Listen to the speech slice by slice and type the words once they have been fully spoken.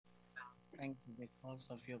thank you because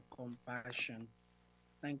of your compassion.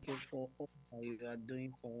 Thank you for all that you are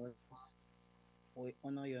doing for us. We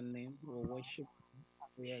honor your name, we worship,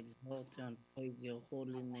 we exalt and praise your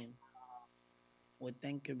holy name. We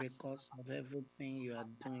thank you because of everything you are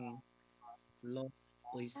doing. Lord,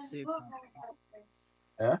 receive,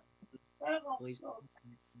 Eh? receive,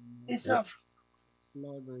 Yeah.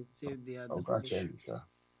 Lord, receive the I'll go and check adoration it, sir.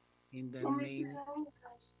 in the name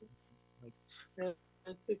of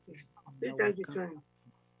Father. We come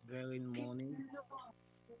this very morning.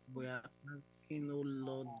 We are asking, oh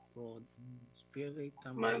Lord God, in spirit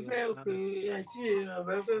and by your power,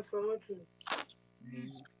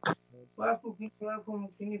 name,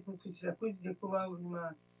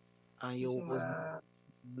 and your will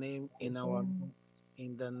name in our midst,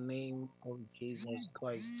 in the name of Jesus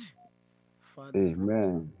Christ. Father,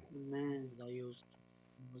 Amen. as I used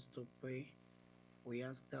to pray, we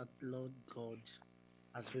ask that, Lord God,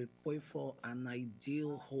 as we pray for an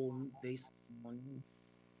ideal home this morning,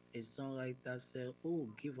 a songwriter said, oh,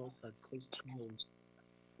 give us a Christian home.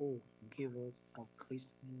 Oh, give us a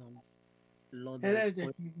Christian home. Lord, I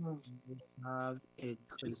pray we have a It's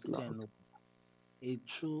Christian loud. home, a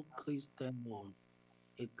true Christian home,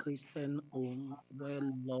 a Christian home where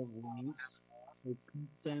love wins, a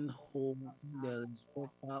Christian home where there is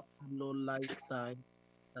proper low lifestyle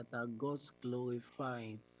that are God's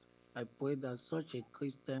glorifying. I pray that such a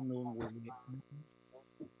Christian home will be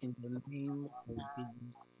in the name of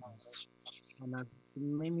Jesus Christ. And as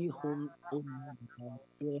many owners that are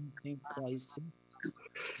experiencing crisis,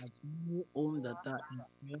 as many homes that are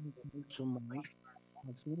experiencing turmoil,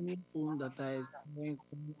 as many homes that are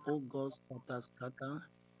experiencing, oh God, scatter,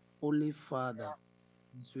 Holy Father,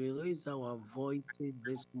 as we raise our voices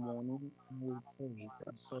this morning, we pray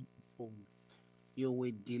for such home. You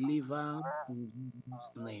will deliver in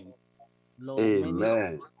Jesus' name. Lord,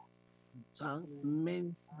 Amen.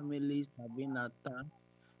 many families have been attacked.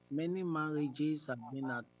 Many marriages have been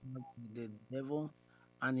attacked by the devil,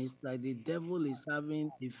 and it's like the devil is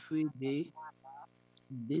having a free day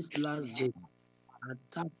this last day,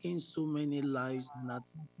 attacking so many lives and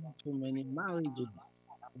attacking so many marriages.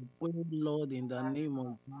 We pray, Lord, in the name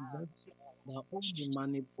of Jesus, that all the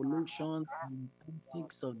manipulation and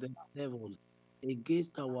tactics of the devil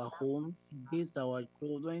against our home, against our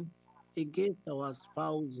children, against our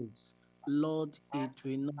spouses, Lord, it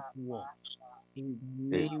will not work. In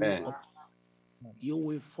the name Amen. of you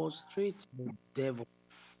will frustrate the devil.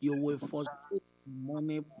 You will frustrate the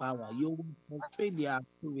money power. You will frustrate the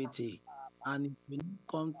activity. And it will not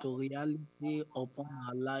come to reality upon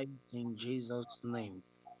our lives in Jesus' name.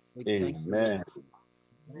 We thank you because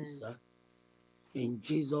Amen. answer in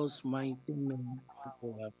Jesus' mighty name.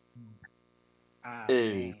 We have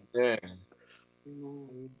prayed. Amen. Amen.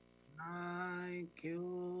 We thank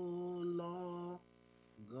you, Lord,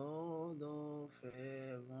 God of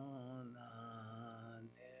heaven and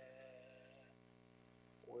earth.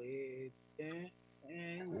 We thank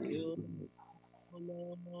you,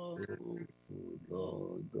 Lord, Oh, God of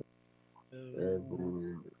Lord, heaven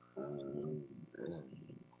heaven and and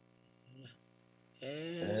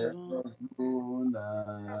earth, heaven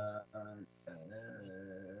and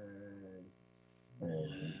earth,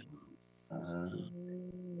 heaven and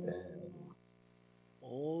earth. earth,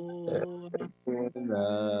 Oh, heaven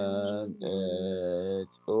and earth,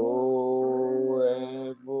 oh,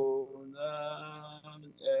 heaven and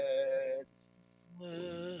earth.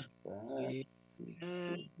 Thank we you.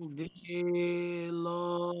 thank thee,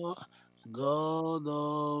 Lord, God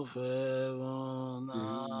of heaven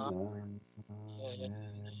and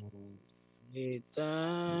earth. We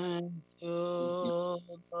thank you,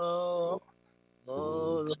 Lord,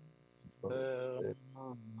 God of heaven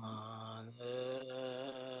and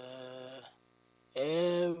earth.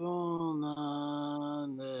 Heaven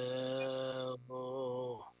and earth,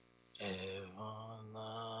 oh, heaven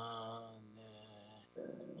and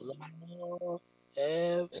earth. Lord,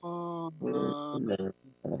 heaven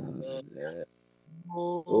and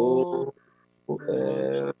Oh,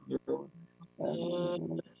 earth,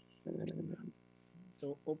 oh, heaven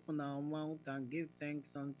to open our mouth and give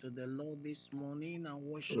thanks unto the Lord this morning and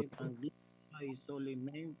worship and glorify his holy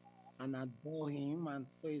name and adore him and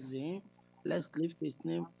praise him. Let's lift his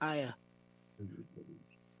name higher.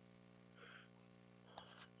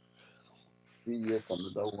 see yet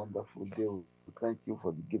another wonderful day. We thank you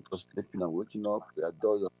for the gift of sleeping and waking up. We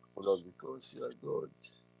adore your Lord because you are God.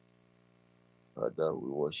 Father, we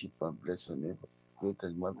worship and bless your name for great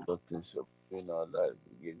and marvelous things you are doing in our lives.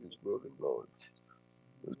 We give you glory, Lord.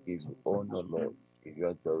 We give you honor, Lord. We give you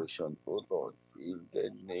adoration, oh Lord, in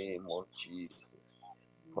the name of Jesus.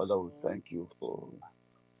 Father, we thank you for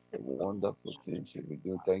wonderful things you will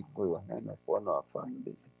do. Thank you for your hand upon our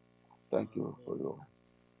families. Thank you for your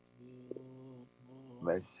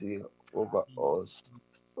mercy over us.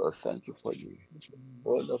 Thank you for the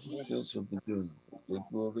wonderful things you'll be doing. The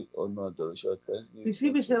glory, honor, adoration, thank you Bísí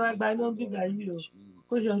unto máa you, gba O iná bíbá Lord yìí o.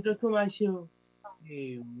 Kó ṣe Jesus. ọjọ́ tó máa ṣe o.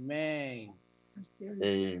 Amen.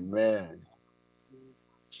 Amen.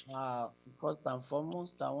 First and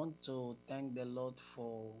foremost, I want to thank the Lord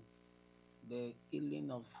for the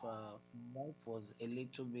healing of my wife was a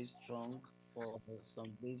little bit strong for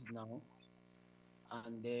some days now,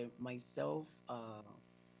 and myself,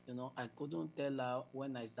 I couldn't tell her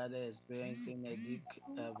when I started experiencing headache.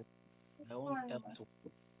 My own health was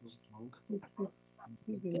too strong.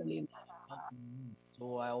 I telling her not to move.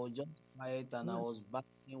 So I was just quiet and I was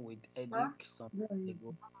battling with headache some days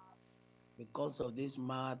ago because of these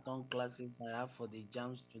marathon classes I have for the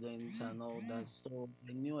jam students and all that. So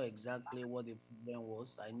I knew exactly what the problem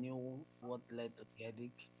was. I knew what led to the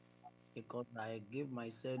headache because I gave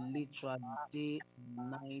myself literally day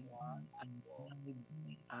and night, day and night,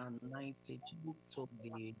 day and night teaching to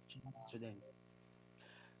the jam students.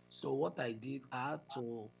 So what I did, I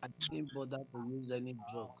didn't bother to use any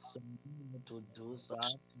drug. So I didn't know what to do. So I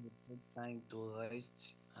had to take time to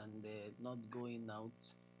rest and not going out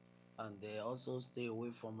and also stay away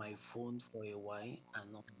from my phone for a while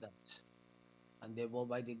and all that. And but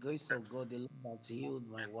by the grace of God, the Lord has healed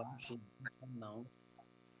my wife. She's better now,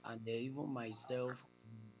 and even myself,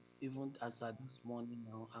 even as at this morning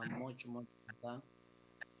now, I'm much much better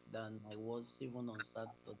than I was even on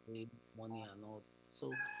Saturday morning and all.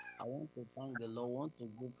 So I want to thank the Lord. I want to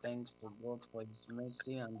give thanks to God for His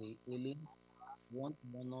mercy and the healing. I want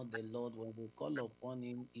to honor the Lord when we call upon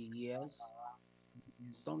Him. He hears.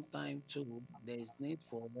 Sometimes too, there is need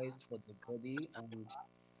for rest for the body, and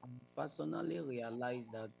I personally realize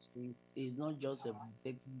that it's not just about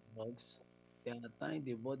taking drugs. There are times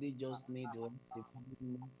the body just need rest, the body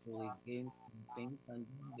need to regain some things, and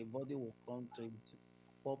then the body will come to its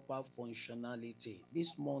proper functionality.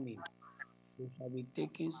 This morning, we shall be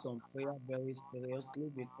taking some prayer very seriously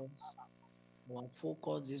because our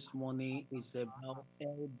focus this morning is about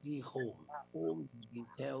healthy home. Home that is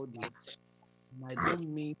healthy. And I don't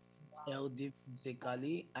mean just healthy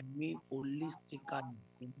physically, I mean holistically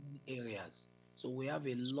in all areas. So we have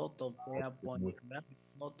a lot of prayer points, we have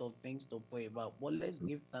a lot of things to pray about. But let's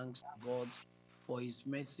give thanks to God for His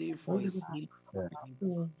mercy, for His healing, Yeah. and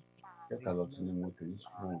for Take a His lot of love. me to this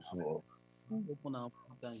phone, so Open our mouth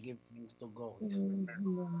and give thanks to God.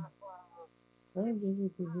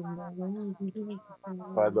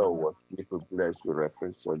 Father, what people bless, we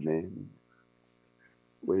reference your name.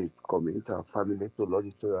 We commit our family to Lord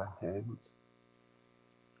into your hands.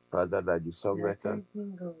 Father, that the songwriters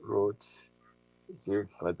wrote, say,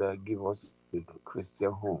 Father, give us a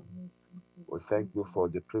Christian home. We thank you for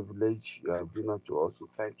the privilege you have given unto us. We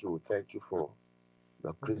thank you. We thank you for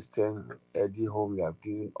the Christian Eddie home you have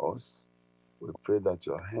given us. We pray that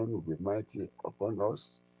your hand will be mighty upon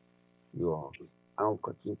us. Your hand will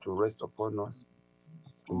continue to rest upon us.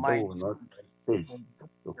 And they Mighty will not find space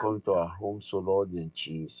to come to our home, so Lord, in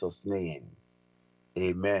Jesus' name.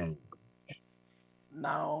 Amen.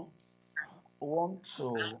 now, I want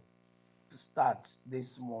to start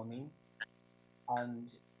this morning, and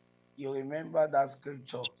you remember that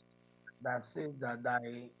scripture that says that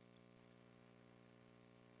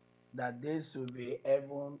this will be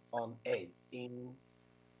heaven on earth in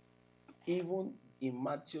even in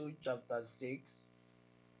Matthew chapter 6,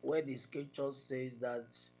 where the scripture says that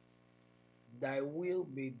thy will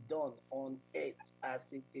be done on earth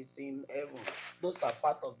as it is in heaven. Those are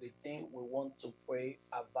part of the thing we want to pray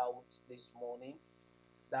about this morning,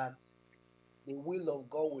 that the will of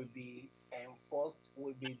God will be enforced,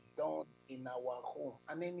 will be done in our home.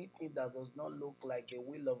 And anything that does not look like the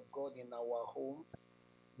will of God in our home,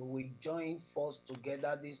 we will join force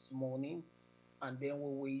together this morning, and then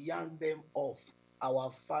we will yank them off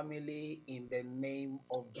our family in the name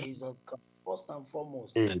of Jesus Christ. First and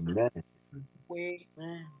foremost, Amen. pray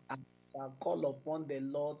and call upon the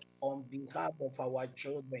Lord on behalf of our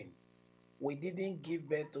children. We didn't give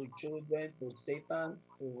birth to children to Satan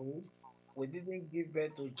to rule. We didn't give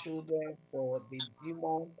birth to children for the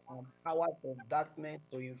demons and powers of darkness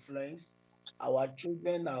to influence. Our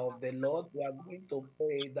children are of the Lord. We are going to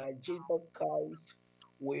pray that Jesus Christ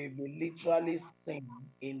will be literally seen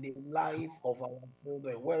in the life of our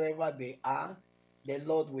children, wherever they are. The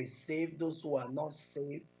Lord will save those who are not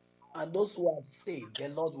saved. And those who are saved, the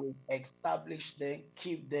Lord will establish them,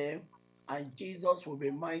 keep them, and Jesus will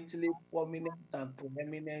be mightily prominent and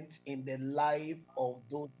preeminent in the life of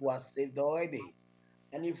those who are saved already.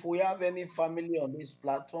 And if we have any family on this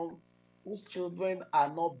platform whose children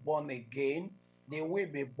are not born again, they will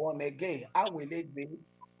be born again. How will it be?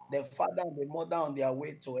 The father and the mother on their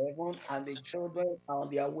way to heaven, and the children are on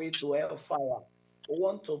their way to hellfire. We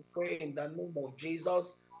want to pray in the name of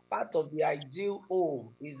Jesus. Part of the ideal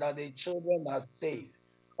home is that the children are saved.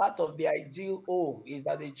 Part of the ideal home is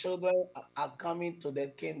that the children are coming to the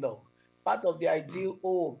kingdom. Part of the ideal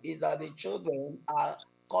home is that the children are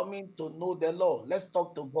coming to know the Lord. Let's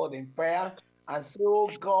talk to God in prayer and say, oh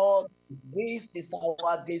God, this is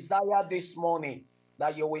our desire this morning,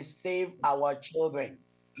 that you will save our children.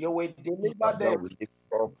 You will deliver Father, them. we lift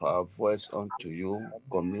up our voice unto you,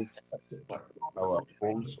 commit our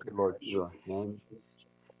homes, O Lord, to your hands.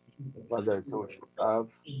 Father, so we should have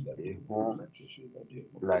a home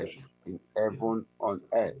like in heaven on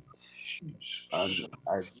earth. And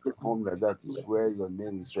I think home like that is where your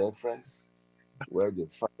name is referenced, where the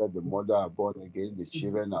father, the mother are born again, the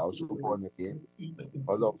children are also born again.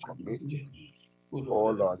 Father, commit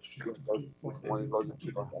all our children this morning, Lord,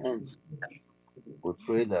 into your hands. We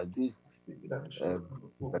pray that this that is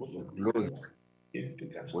glowing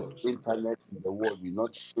with internet in the world will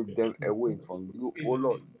not shake them away from you, O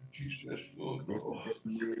Lord. In the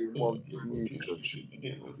name of Jesus.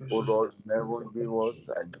 O Lord, never give us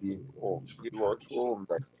a deep home. Give us home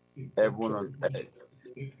like heaven on earth.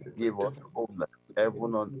 Give us home like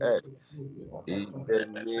heaven on earth. In the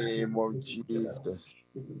name of Jesus.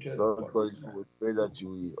 Lord God, we pray that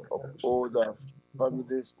you will uphold our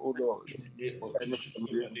families, O Lord. Any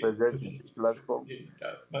families present in this platform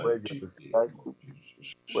where there is crisis,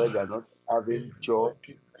 where they are not having joy.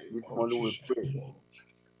 This morning we pray,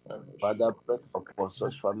 Father, pray upon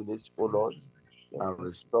such families, O Lord, and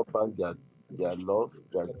restore back their love,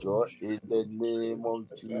 their joy, in the name of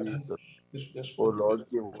Jesus. O Lord,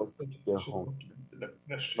 give us their home.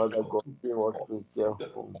 Father God, give us Christian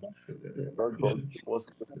home. Lord God, give us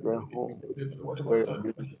Christian home, where your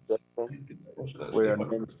name is referenced, where your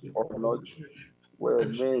name is honored, where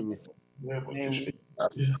your name is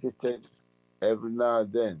appreciated every now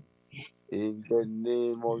and then. In the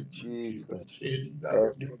name of Jesus,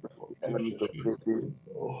 every enemy to this,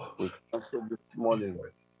 we cancel this morning.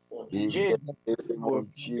 In the Jesus. name We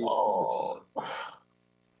of Jesus.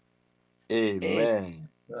 Amen.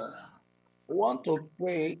 want to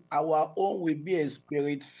pray our home will be a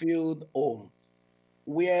spirit-filled home,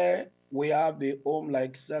 where we have the home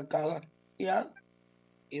like Zechariah.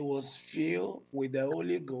 It was filled with the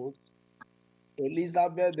Holy Ghost.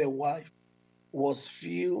 Elizabeth, the wife, was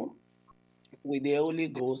filled with the Holy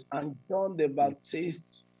Ghost, and John the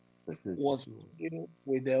Baptist was filled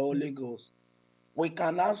with the Holy Ghost. We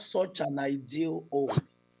can have such an ideal home,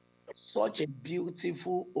 such a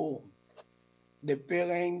beautiful home. The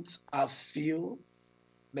parents are filled,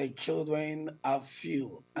 the children are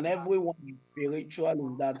filled, and everyone is spiritual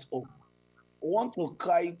in that home. We want to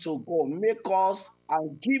cry to God, make us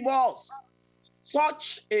and give us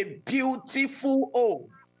such a beautiful home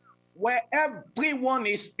where everyone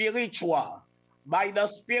is spiritual. By the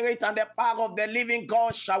Spirit and the power of the living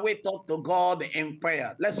God, shall we talk to God in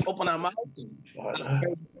prayer? Let's open our mouth and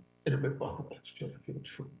pray.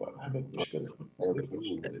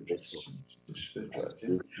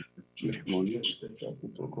 This morning,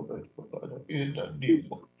 In the name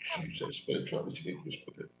of Jesus, spirituality,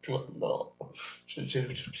 spiritual love,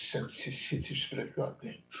 sensitive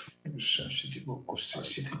spirituality, sensitive,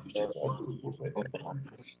 sensitive,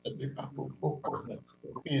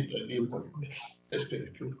 in the name of the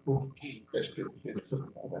spiritual, the spiritual,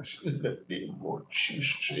 in the name of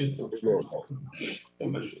Jesus, in the Lord,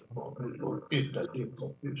 in the name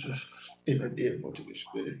of Jesus, in the name of the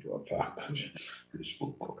spiritual partners, this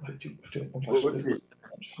book of go to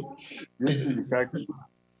you see the character.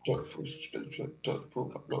 joyful spiritual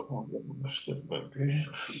thoughtful about Muslim baby.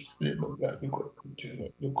 Little baby got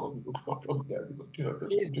to look on the top of that.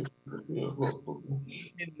 Jesus,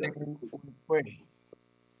 in the name we pray.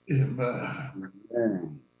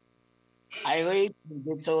 Amen. I read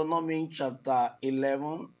Deuteronomy chapter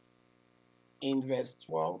 11 in verse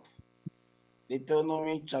 12.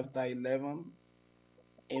 Deuteronomy chapter 11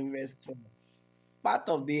 in verse 12. Part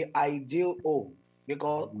of the ideal home,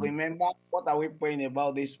 because remember, what are we praying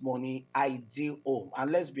about this morning? Ideal home.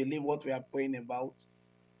 And let's believe what we are praying about.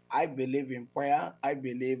 I believe in prayer. I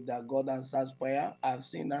believe that God answers prayer. I've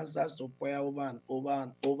seen answers to prayer over and over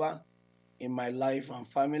and over in my life and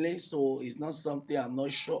family. So it's not something I'm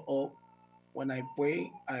not sure of. When I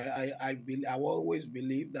pray, I always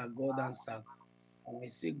believe that God answers. And I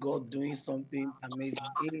see God doing something amazing.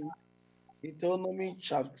 In Deuteronomy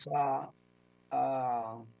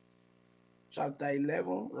uh, chapter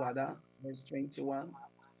 11, rather, verse 21.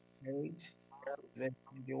 8, verse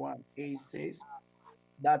 21. It says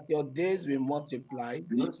that your days will multiply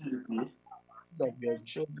of your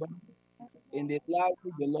children in the land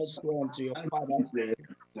which the Lord swore unto your fathers,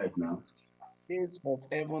 days of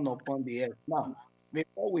heaven upon the earth. Now,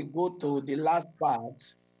 before we go to the last part,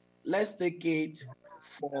 let's take it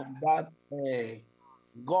from that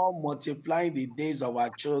God multiplying the days of our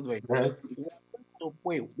children. Yes. We are going to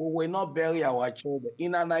pray. We will not bury our children.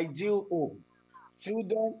 In an ideal home,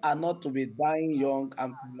 children are not to be dying young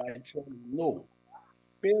and prematurely. No.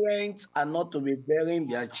 Parents are not to be burying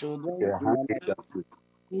their children Their in hand an is ideal up to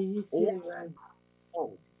Right.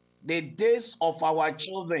 home. The days of our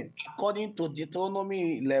children, according to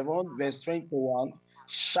Deuteronomy 11, verse 21,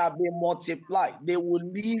 shall be multiplied. They will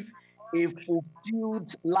live a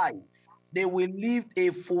fulfilled life. They will live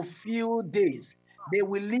a fulfilled days. They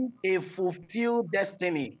will live a fulfilled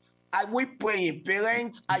destiny. Are we praying?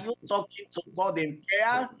 Parents, are you talking to God in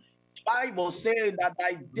prayer? Bible says that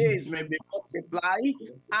thy days may be multiplied,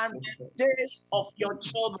 and the days of your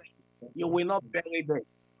children you will not bury them.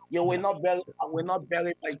 You will not bury. I will not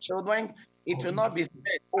bury my children. It will not be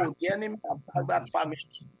said, "Oh, the enemy attacked that family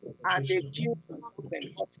and they killed the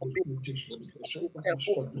children." God forbid. It will not be said,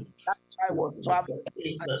 "Oh, that child was traveling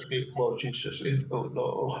In and the name of Jesus, in oh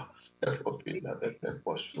Lord, help us in the name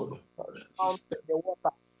of found the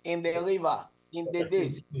water in the river in the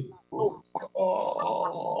days." No,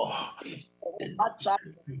 Oh, in that child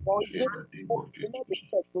was poisoned. the name Oh, of it will not be Jesus.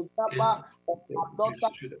 said, "The number of our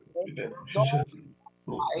daughter and daughter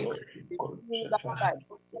I they killed that child."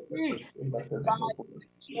 See, the child, the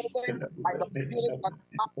children, by the spirit and the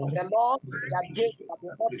power of the Lord, their days shall be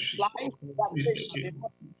multiplied, their days shall be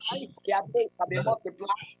multiplied, their days shall be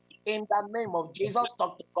multiplied. In the name of Jesus,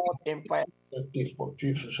 talk to God in prayer.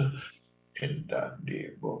 In the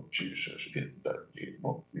name of Jesus, in the name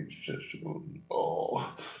of Jesus,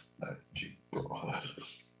 oh, mighty God,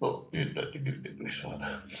 oh, in the name of Son,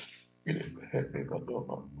 in the heaven of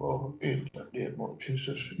God, in the name of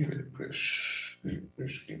Jesus, give it praise, give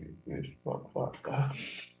it praise, my Father,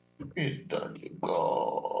 in the name of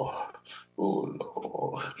God, oh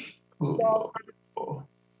Lord, oh Jesus' Lord,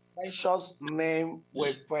 precious name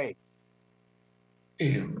we pray.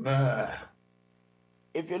 amen.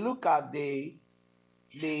 If you look at the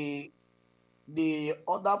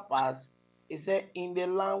other parts, it said, "In the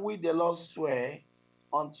land which the Lord swear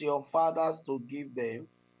unto your fathers to give them,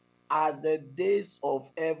 as the days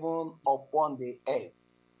of heaven upon the earth."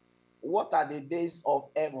 What are the days of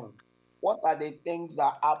heaven? What are the things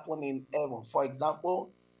that happen in heaven? For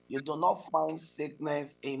example, you do not find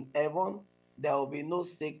sickness in heaven. There will be no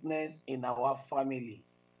sickness in our family.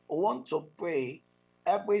 We want to pray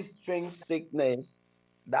every strange sickness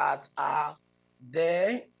that are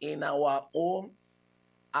there in our home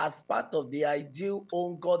as part of the ideal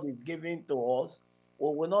home God is giving to us.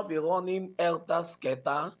 We will not be running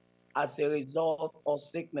helter-skelter as a result of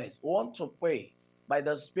sickness. We want to pray by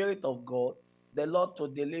the Spirit of God, the Lord to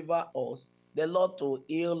deliver us, the Lord to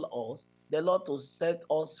heal us, the Lord to set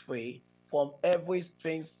us free from every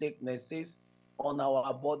strange sicknesses on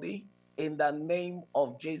our body. In the name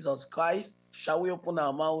of Jesus Christ, shall we open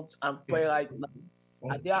our mouths and pray right now?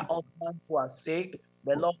 Are there husbands who are sick?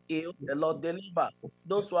 The Lord heal, the Lord deliver.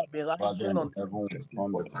 Those who have been Father rising in on heaven, we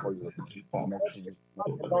come before you. Connect to this the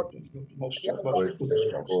morning. Lord, there who We have been pray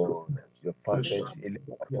for your perfect healing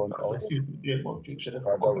upon us.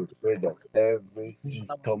 Father, we pray that every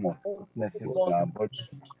system of sicknesses in our body,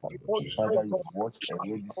 Father, you wash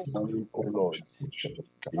away this morning, O Lord.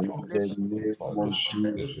 In the name of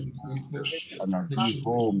Jesus, and as we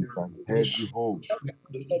home, and every home,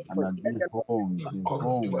 and as we home, the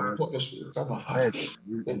home where pets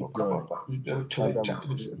will enjoy. Father, we pray,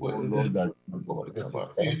 oh Lord, that you will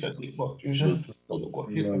visit us, you will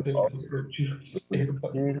bring healing on us, you will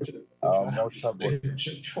heal our mortal bodies.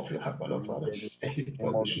 In the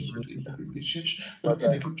name of Jesus,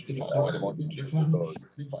 Father, heal our mortal body, Lord.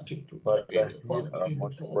 Father, heal our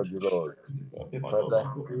mortal body, Lord. Father,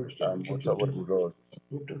 heal our mortal body, Lord.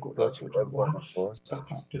 Touch every one of us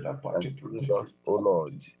and heal us, O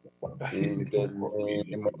Lord. In the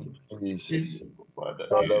name of Jesus.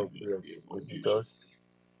 Father, we pray that you visit us.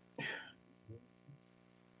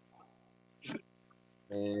 In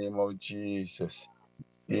the name of Jesus.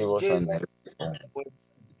 Give us an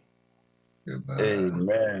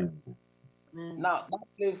Amen. Now, that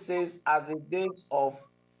place says, as the days of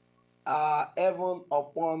heaven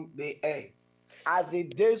upon the earth, as the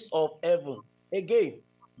days of heaven. Again,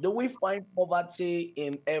 do we find poverty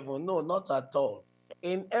in heaven? No, not at all.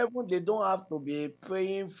 In heaven, they don't have to be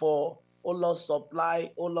praying for, "Oh Lord, supply,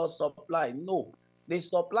 oh Lord, supply." No, The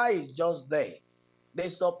supply is just there. The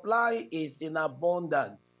supply is in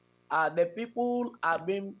abundance. The people are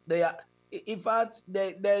being, they are, in fact,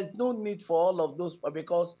 there's no need for all of those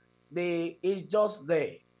because it's just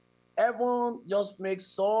there. Heaven just makes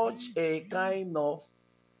such a kind of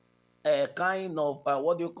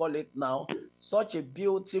what do you call it now? Such a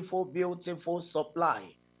beautiful, beautiful supply.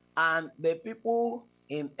 And the people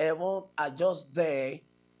in heaven are just there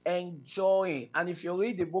enjoying. And if you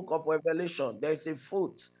read the book of Revelation, there's a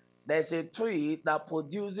fruit, there's a tree that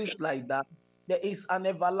produces like that. There is an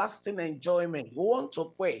everlasting enjoyment. We want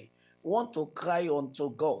to pray, we want to cry unto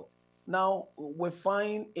God. Now we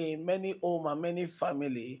find in many home and many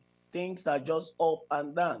family, things are just up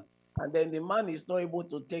and down. And then the man is not able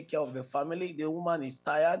to take care of the family. The woman is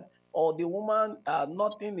tired, or the woman,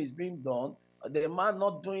 nothing is being done. The man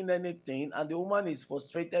not doing anything, and the woman is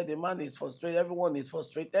frustrated. The man is frustrated. Everyone is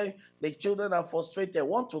frustrated. The children are frustrated.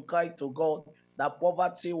 Want to cry to God that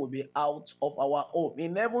poverty will be out of our home.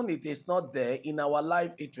 In heaven, it is not there. In our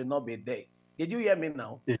life, it will not be there. Did you hear me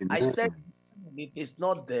now? Amen. I said it is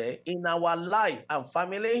not there. In our life and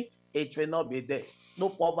family, it will not be there. No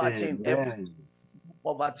poverty in heaven. Amen.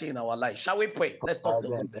 Poverty in our life. Shall we pray? Let's talk to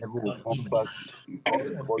Father, God. heaven will come back to us,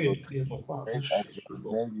 God, of as you have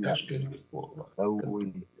said, that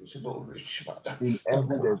we in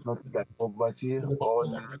heaven there's nothing like poverty, all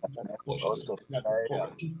needs are met, all supply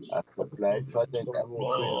are supplied. Father, in heaven we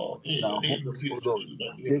pray in our homes, oh Lord,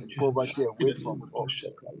 take poverty away from us.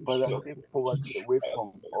 Father, take poverty away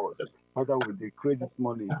from us. Father, we decree this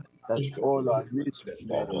morning that all our needs will be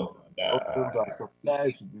met, all our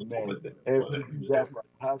supplies will be met, every desire for our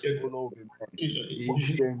heart, oh Lord, will be met. In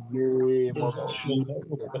the name of Jesus,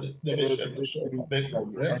 everything that the enemy is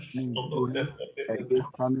doing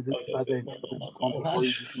against families, Father, in heaven, we come before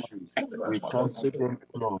you this morning. We cancel them,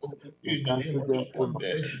 O Lord. We cancel them, O Lord. We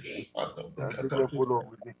cancel them, O Lord.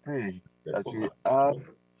 We declare that we have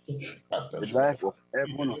the life of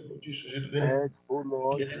heaven on earth, O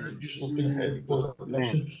Lord, in Jesus'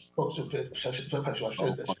 name. Oh, our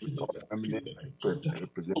families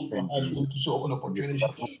represented in the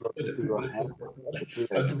platform, Lord, into your hands. We pray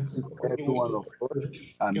that you visit every one of us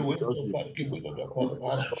and meet us with peace of peace, O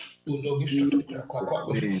Lord. Jesus'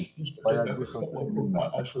 name. Father, do something new in our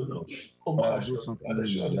life, O Lord. Father, do something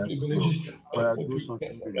new in our life, O Lord. Father, do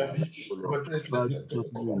something new in our life, O Lord. Father, do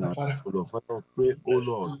something new in our life, O Lord. Father, we pray, O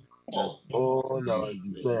Lord, that all our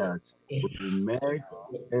desires will be met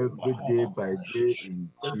every day by day in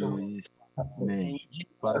Jesus' name. In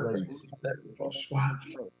Jesus' Father,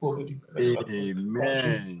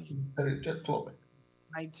 amen.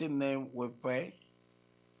 mighty name we pray.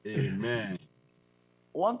 Amen.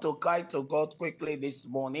 Want to cry to God quickly this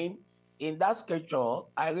morning. In that scripture,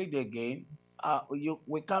 I read again.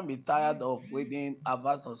 We can't be tired of reading a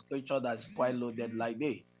verse of scripture that's quite loaded like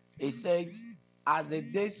this. It said, as the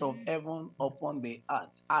days of heaven upon the earth,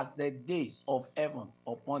 as the days of heaven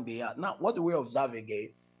upon the earth. Now, what do we observe again?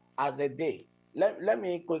 As the day. Let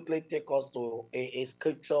me quickly take us to a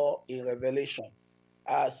scripture in Revelation.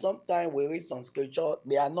 Sometimes we read some scripture,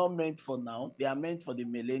 they are not meant for now, they are meant for the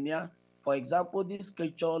millennia. For example, this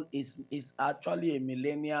scripture is actually a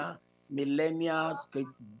millennia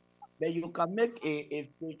scripture. But you can make a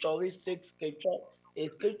futuristic scripture, a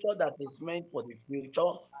scripture that is meant for the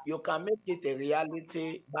future. You can make it a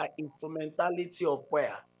reality by instrumentality of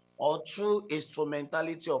prayer, or through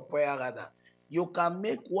instrumentality of prayer rather. You can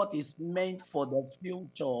make what is meant for the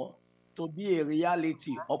future to be a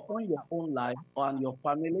reality upon your own life and your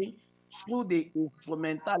family through the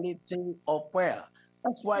instrumentality of prayer.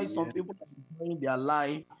 That's why some people are enjoying their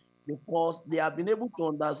life, because they have been able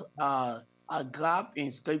to grab in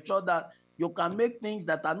scripture that you can make things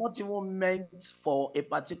that are not even meant for a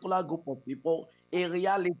particular group of people a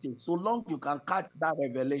reality, so long you can catch that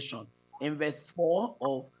revelation. In verse 4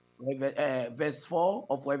 of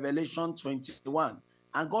Revelation 21,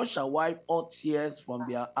 and God shall wipe all tears from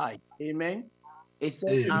their eyes. Amen. It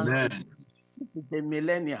says, and this is a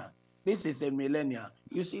millennia. This is a millennia.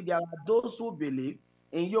 You see, there are those who believe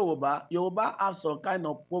in Yoruba. Yoruba have some kind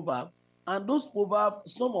of proverb, and those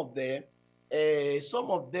proverbs, some of them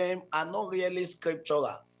are not really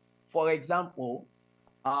scriptural. For example,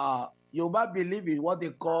 Yoruba believe in what they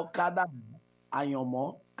call kadara,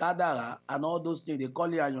 ayanmo, kadara, and all those things. They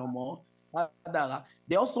call it ayanmo, kadara.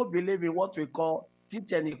 They also believe in what we call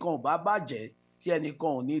titi enikan ba baje, ti enikan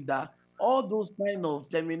ò ní dá. All those kind of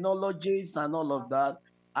terminologies and all of that.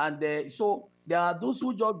 And so there are those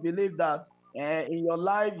who just believe that in your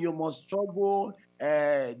life you must struggle.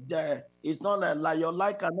 It's not like your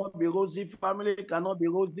life cannot be rosy, family cannot be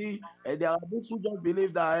rosy. There are those who just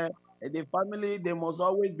believe that The family, they must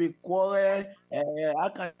always be quarrel. How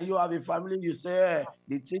can you have a family? You say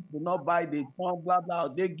the thief will not buy the tongue, blah blah.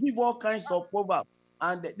 They give all kinds of proverbs,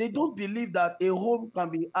 and they don't believe that a home can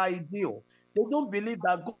be ideal. They don't believe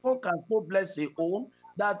that God can still bless a home.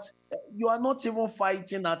 That you are not even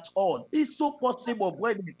fighting at all. It's so possible,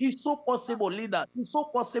 brethren. It's so possible, leader. It's so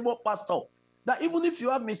possible, pastor. That even if you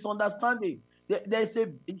have misunderstanding, there's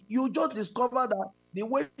a you just discover that the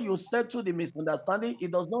way you settle the misunderstanding,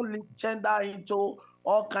 it does not gender into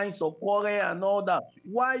all kinds of quarrel and all that.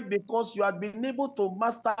 Why? Because you have been able to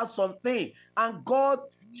master something, and God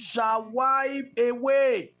shall wipe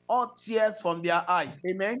away all tears from their eyes.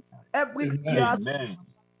 Amen. Every tear Amen.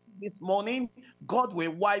 this morning, God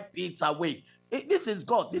will wipe it away. This is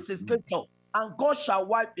God. This is scripture, and God shall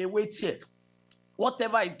wipe away tears.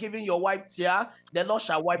 Whatever is giving your wife tear, the Lord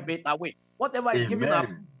shall wipe it away. Whatever is giving our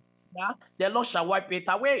tear, the Lord shall wipe it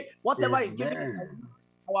away. Whatever is giving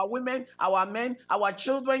our women, our men, our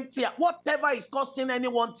children tear, whatever is causing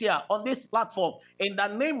anyone tear on this platform, in the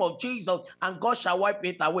name of Jesus, and God shall wipe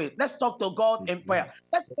it away. Let's talk to God in prayer.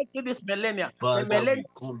 Let's take it this millennia. Father, we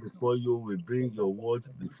come before you. We bring your word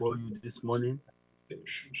before you this morning.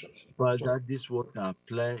 Father, this word can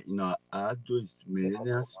apply in our heart, those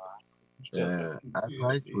millennials.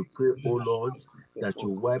 Christ, we pray, oh Lord, that you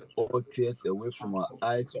wipe all tears away from our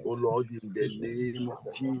eyes, oh Lord, in the name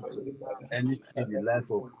of Jesus. Anything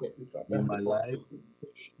in my life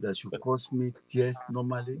that should cause me tears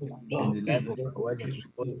normally, in the life of my wife that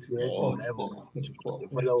should cause tears, in the life of my children.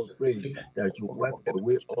 Father, we pray that you wipe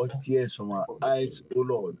away all tears from our eyes, oh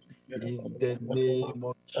Lord, in the name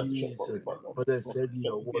of Jesus. Father, said in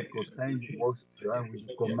your word, concerning the works of your hand,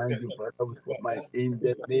 we command you, Father, we command in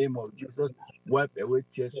the name of Jesus, wipe away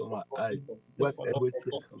tears from our eyes, wipe away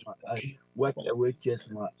tears from our eyes, wipe away tears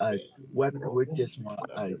from our eyes, wipe away tears from our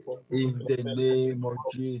eyes, in the name of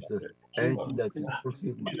Jesus. Anything that is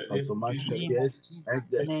causing Pastor Matthew tears, anything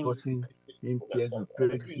that is causing him tears, we pray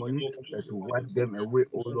this morning that you wipe them away,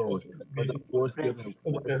 oh Lord. Father, wash them and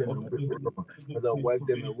wipe them away, oh Lord. Father, wipe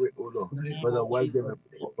them away, oh Lord. Father, wipe them away,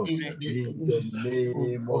 oh Lord. In the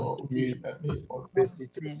name of Jesus,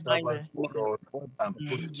 visit your servant, oh Lord, and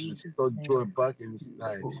restore joy back in his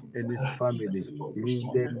life, in his family. In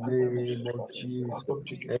the name of Jesus,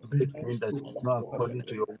 everything that is not according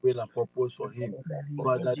to your will and purpose for him,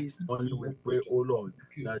 Father, this morning we pray, oh Lord,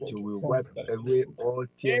 that you will wipe away all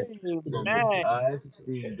tears from his eyes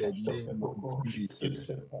in the name of Jesus.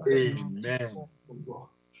 Amen.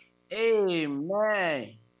 Amen.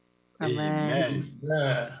 Amen.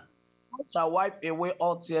 God shall wipe away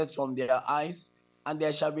all tears from their eyes, and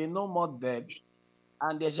there shall be no more death,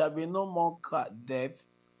 and there shall be no more death,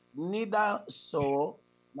 neither sorrow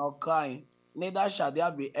nor crying, neither shall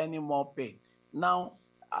there be any more pain. Now,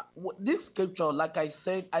 this scripture, like I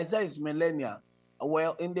said is millennial.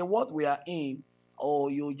 Well, in the world we are in,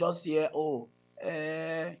 you just hear,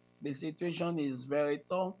 the situation is very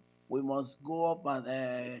tough. We must go up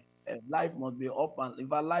and life must be up, and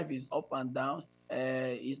if our life is up and down,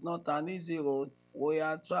 it's not an easy road. We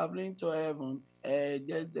are traveling to heaven.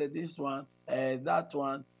 This one, that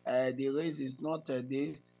one, the race is not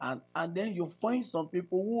this, and then you find some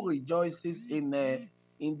people who rejoices in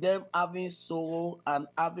them having sorrow and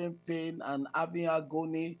having pain and having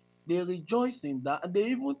agony. They rejoice in that, and they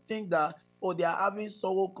even think that they are having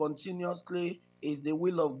sorrow continuously is the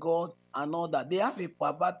will of God and all that. They have a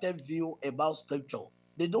perverted view about scripture.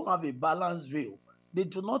 They don't have a balanced view. They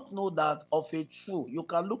do not know that of a truth. You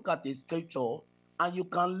can look at a scripture and you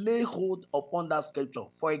can lay hold upon that scripture.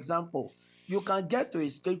 For example, you can get to a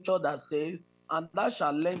scripture that says, "And thou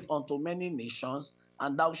shalt lend unto many nations,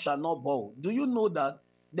 and thou shalt not borrow." Do you know that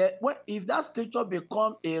if that scripture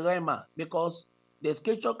become a rhema, because the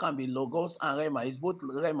scripture can be logos and rhema, it's both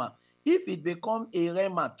rhema. If it become a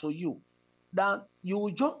rhema to you, then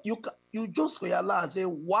you just realize, say,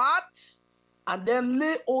 what? And then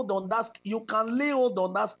lay hold on that. You can lay hold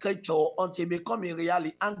on that scripture until it become a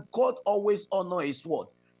reality. And God always honor his word.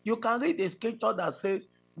 You can read a scripture that says,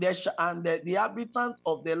 the inhabitants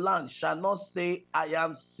of the land shall not say, "I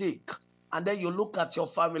am sick." And then you look at your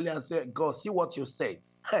family and say, "God, see what you said.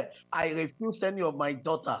 Hey, I refuse any of my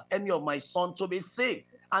daughter, any of my son to be sick."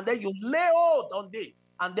 And then you lay hold on it.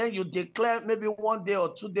 And then you declare maybe 1 day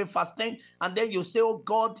or 2 day fasting, and then you say, "Oh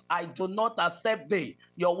God, I do not accept thee."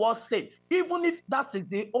 Your word say, even if that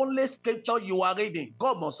is the only scripture you are reading,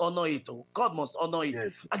 God must honor it. God must honor it.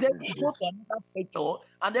 Yes, and then you go to another scripture,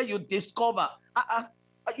 and then you discover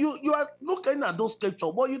you are looking at those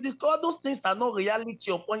scriptures, but you discover those things are not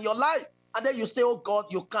reality upon your life. And then you say, "Oh God,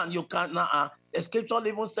 you can." The scripture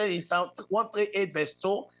even says in Psalm 138 verse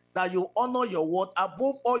 2, that you honor your word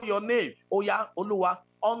above all your name. Oh yeah, Oluwa,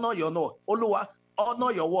 honor your word. Oluwa,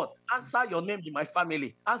 honor your word. Answer your name in my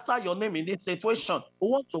family. Answer your name in this situation. We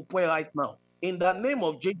want to pray right now in the name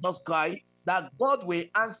of Jesus Christ that God will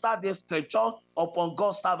answer this scripture upon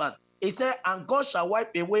God's servant. He said, and God shall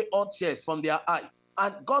wipe away all tears from their eyes.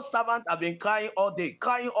 And God's servant have been crying all day,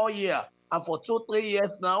 crying all year, and for 2-3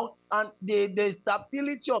 years now. And the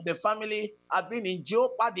stability of the family have been in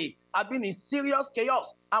jeopardy, have been in serious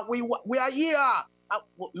chaos. And we are here.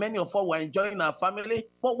 Many of us were enjoying our family,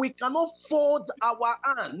 but we cannot fold our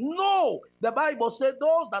hand. No, the Bible says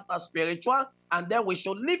those that are spiritual, and then we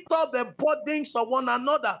should lift up the burdens of one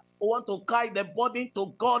another. We want to carry the burden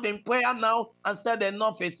to God in prayer now and say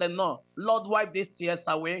enough is enough. Lord, wipe these tears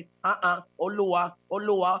away. Oluwa,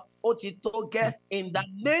 Oluwa, Otitoge, in the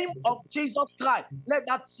name of Jesus Christ, let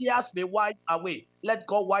that tears be wiped away. Let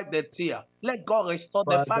God wipe the tear. Let God restore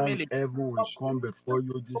the family. Everyone will come before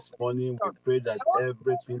you this morning. We pray that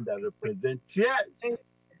everything that represents tears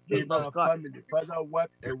in our family, Father,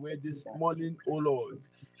 wipe away this morning, oh Lord,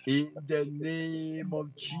 in the name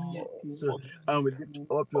of Jesus. And we lift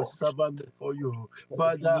up your servant before you,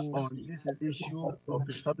 Father. On this issue of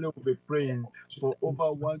his family, we'll be praying for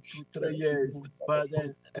over 1, 2, 3 years.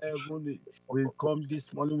 Father, heaven, we come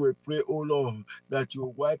this morning, we pray, oh Lord, that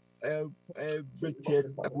you wipe every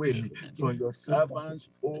tears away from your servants,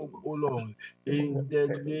 oh Lord, in the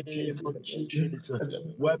name of Jesus.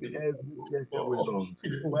 Wipe every tears away, Lord.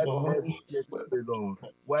 Wipe every tears away, Lord.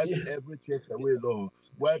 Wipe every tears away, Lord.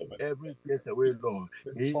 Wipe every tears away, Lord.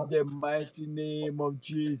 In the mighty name of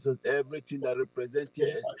Jesus, everything that represents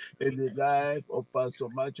tears in the life of Pastor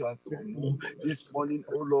Matthew Akanmu this morning,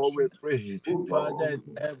 oh Lord, we pray, Father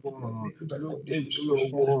in heaven, look into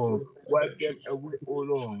your word, wipe them away, oh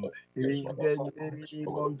Lord. In the name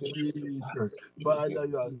of Jesus, Father,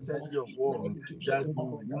 you have sent your word that we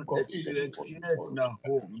will not experience tears in our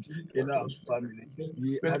homes, in our family.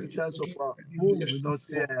 The inhabitants of our home will not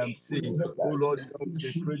say, I am sick. Oh Lord,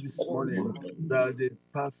 we pray this morning that the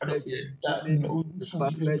perfect healing, the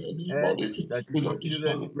perfect health that is your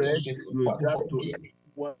children's bread, you will grant to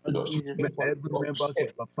every members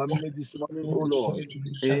of our family this morning, oh Lord, in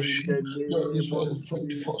the name of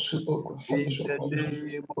Jesus, in the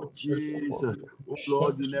name of Jesus, oh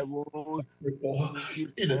Lord, in heaven,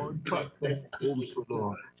 give us perfect homes, oh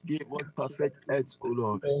Lord, give us perfect health, oh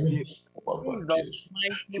Lord, give Jesus'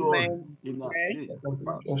 mighty joy name. in our faith,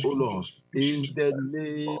 oh Lord, in the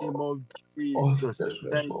name of Jesus.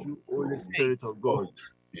 Thank you, Holy Spirit of God.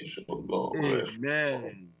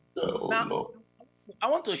 Amen. Now, I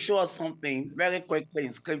want to show us something very quickly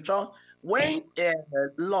in scripture. When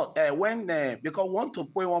Lord, because we want to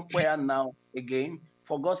pray one prayer now again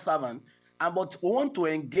for God's servant, but we want to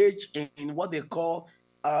engage in what they call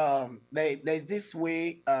there's this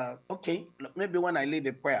way. Okay, maybe when I lead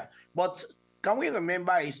the prayer, but can we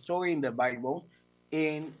remember a story in the Bible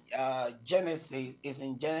in Genesis? It's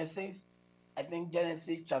in Genesis, I think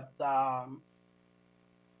Genesis chapter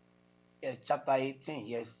 18.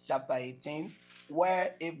 Yes, chapter 18,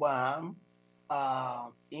 where Abraham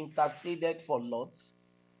interceded for Lot.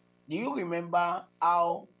 Do you remember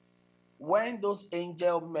how when those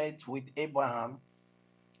angels met with Abraham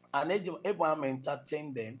and Abraham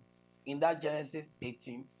entertained them in that Genesis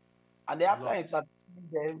 18, and then after entertaining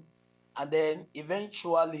them, and then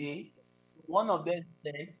eventually one of them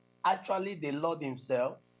said, actually the Lord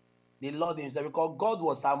himself, because God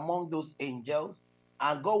was among those angels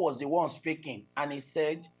and God was the one speaking. And he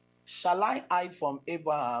said, shall I hide from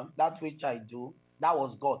Abraham that which I do? That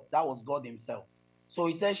was God. That was God himself. So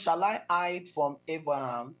he said, shall I hide from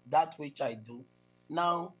Abraham that which I do?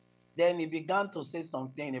 Now, then he began to say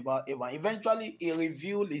something about Abraham. Eventually, he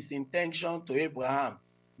revealed his intention to Abraham.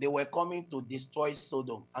 They were coming to destroy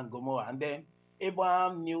Sodom and Gomorrah. And then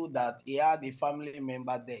Abraham knew that he had a family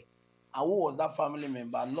member there. And who was that family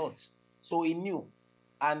member? Lot. So he knew.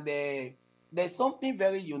 And there's something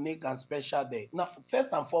very unique and special there. Now, first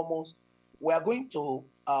and foremost, we are going to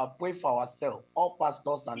pray for ourselves, all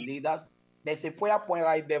pastors and leaders. There's a prayer point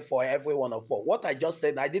right there for every one of us. What I just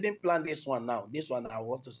said, I didn't plan this one now. This one I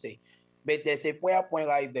want to say. But there's a prayer point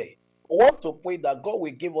right there. We want to pray that God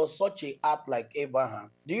will give us such a heart like Abraham.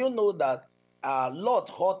 Do you know that Lot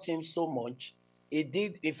hurt him so much? He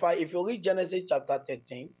did. If you read Genesis chapter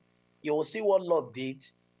 13, you will see what Lot did.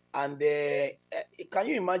 And can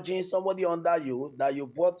you imagine somebody under you that you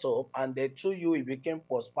brought up, and through you he became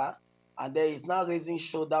prosper, and then he's now raising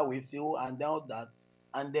shoulder with you and all that,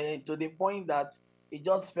 and then to the point that he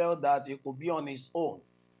just felt that he could be on his own.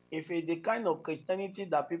 If it's the kind of Christianity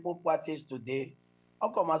that people practice today,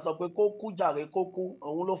 ọkọ̀ máa sọ pé kó kú jàre kó kú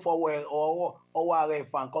òun ló fọwọ́ ọwọ́ ara ẹ̀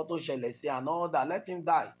fa nǹkan tó ṣẹlẹ̀ sí and all that, let him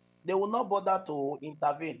die. They will not bother to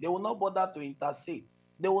intervene. They will not bother to intercede.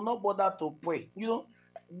 They will not bother to pray. You know,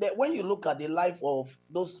 when you look at the life of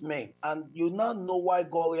those men and you now know why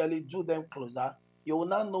God really drew them closer, you will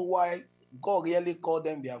now know why God really called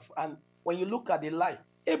them there. And when you look at the life,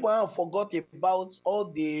 Abraham forgot about all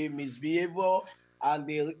the misbehavior and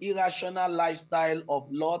the irrational lifestyle of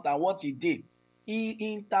Lot and what he did. He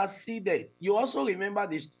interceded. You also remember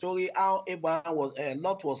the story how Abraham was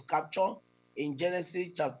Lot was captured in Genesis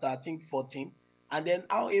chapter, I think, 14. And then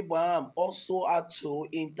how Abraham also had to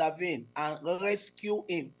intervene and rescue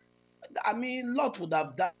him. I mean, Lot would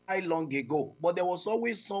have died long ago, but there was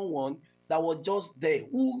always someone that was just there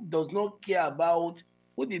who does not care about,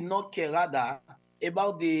 who did not care rather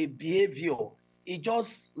about the behavior. He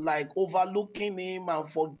just like overlooking him and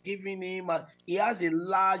forgiving him. And he has a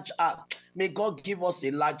large heart. May God give us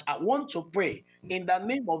a large heart. I want to pray in the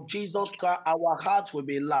name of Jesus Christ, our heart will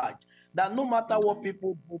be large. That no matter what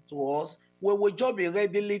people do to us, we will just be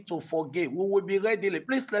readily to forgive. We will be readily.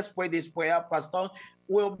 Please let's pray this prayer, Pastor.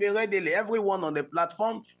 We'll be readily. Everyone on the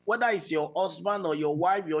platform, whether it's your husband or your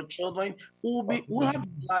wife, your children, who have a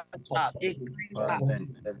large heart, a clean heart. Father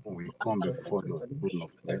in heaven, we come before your throne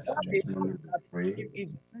of mercy this morning. We pray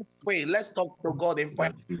Let's pray. Let's talk to God in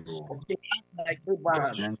prayer. that you will Like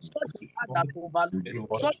Abraham, such a heart that overlooks,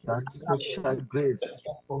 give us such that special grace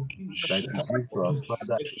that you give to our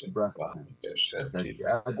father Abraham, that he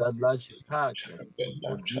had that large heart to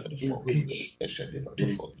forgive easily.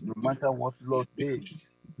 No matter what Lord did,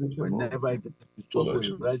 whenever he gets into trouble,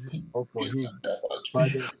 he rises up for him.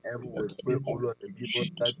 Father in heaven, we pray, O Lord, to give us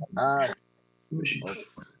that heart of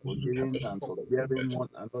forgiving and forbearing one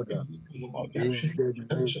another. In the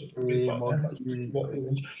name of Jesus,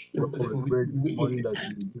 Lord, we pray this morning that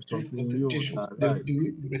you do something new in our life.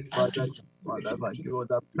 Father, I give us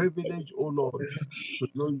that privilege, oh Lord, to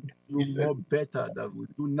know you more better than we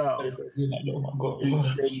do now. In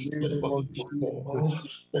the name of Jesus,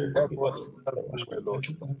 help us to serve you, my Lord.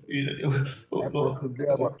 Help us to lay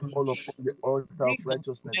our all upon the altar of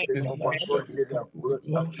righteousness. Take up our cross daily and follow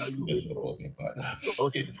after you.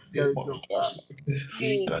 Lord, sincerity of heart.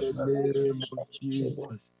 In the name of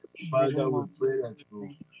Jesus, Father, we pray that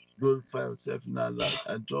you glorify yourself in our life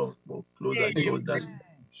and draw us more closer. Give us that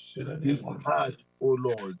big heart, oh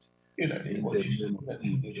Lord, in the name of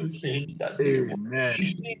Jesus. Amen.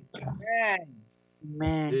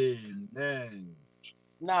 Amen.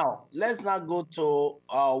 Now, let's now go to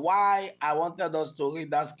why I wanted us to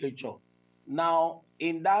read that scripture. Now,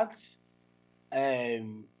 in that,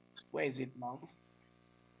 where is it now?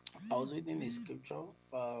 I was reading a scripture.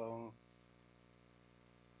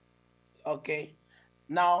 Okay.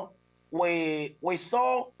 Now, we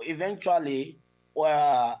saw eventually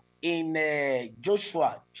in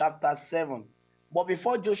Joshua chapter 7. But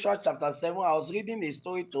before Joshua chapter 7, I was reading a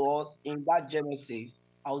story to us in that Genesis.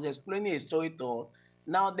 I was explaining a story to us.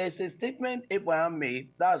 Now, there's a statement Abraham made.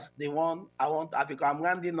 That's the one I want, because I'm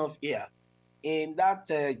rounding off here. In that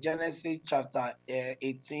Genesis chapter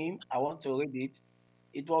 18, I want to read it.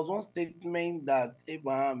 It was one statement that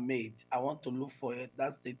Abraham made. I want to look for it.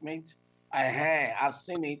 That statement. I've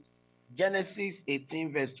seen it. Genesis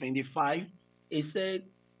 18, verse 25. It said,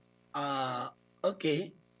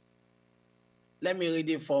 okay, let me read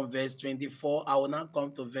it from verse 24. I will now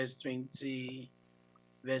come to verse 20,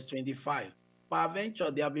 verse 25.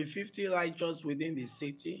 Peradventure, there will be 50 righteous within the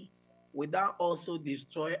city. Will thou also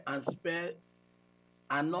destroy and spare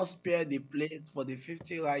and not spare the place for the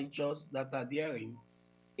 50 righteous that are therein?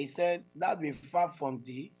 He said, that be far from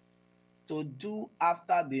thee to do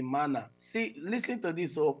after the manner. See, listen to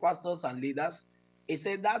this, so pastors and leaders. He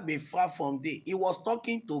said that be far from thee. He was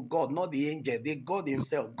talking to God, not the angel, the God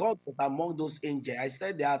himself. God was among those angels. I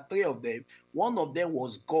said there are three of them. One of them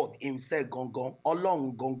was God himself,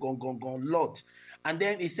 along, Lord. And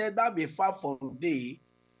then he said that be far from thee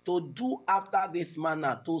to do after this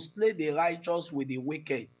manner, to slay the righteous with the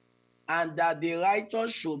wicked, and that the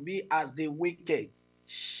righteous should be as the wicked.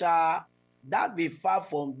 Shall that be far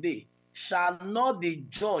from thee? Shall not the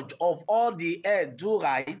judge of all the earth do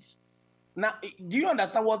right? Now, do you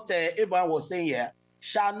understand what Abraham was saying here?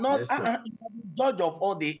 Shall not the judge of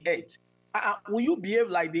all the earth. Will you behave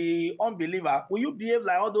like the unbeliever? Will you behave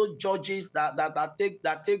like all those judges that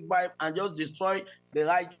take bribe and just destroy the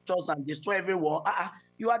righteous and destroy everyone?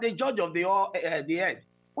 You are the judge of the earth.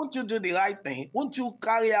 Won't you do the right thing? Won't you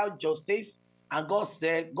carry out justice? And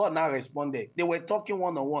God now responded. They were talking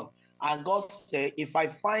one-on-one. And God said, if I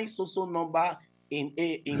find so number in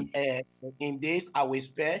this, I will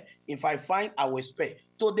spare. If I find, I will spare.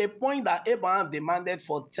 to the point that Abraham demanded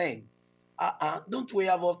for 10. Don't we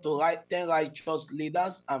have up to 10 righteous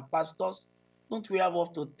leaders and pastors? Don't we have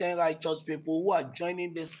up to 10 righteous people who are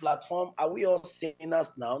joining this platform? Are we all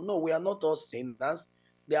sinners now? No, we are not all sinners.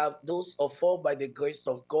 There are those who fall by the grace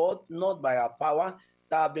of God, not by our power,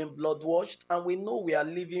 that have been blood washed, and we know we are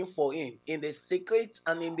living for him in the secret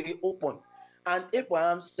and in the open. And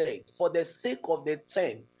Abraham said, for the sake of the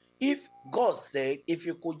 10, if God said, if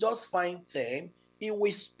you could just find 10, he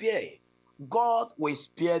will spare. God will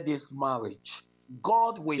spare this marriage.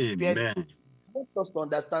 God will spare. Amen. Want us to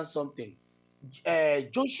understand something.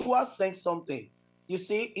 Joshua saying something. You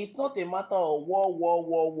see, it's not a matter of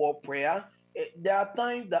war prayer. There are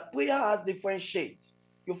times that prayer has different shades.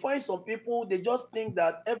 You find some people, they just think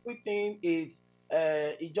that everything is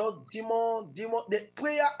it just demon. The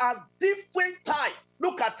prayer has different types.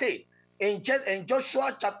 Look at it in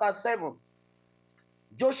Joshua chapter 7.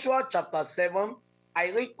 Joshua chapter 7,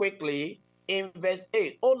 I read quickly in verse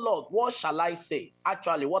 8. Oh Lord, what shall I say?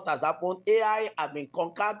 Actually, what has happened? Ai had been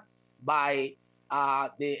conquered by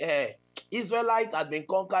the Israelites had been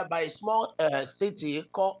conquered by a small city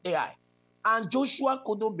called Ai. And Joshua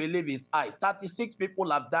couldn't believe his eye. 36 people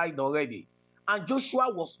have died already. And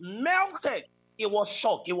Joshua was melted. He was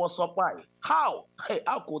shocked. He was surprised. How? Hey,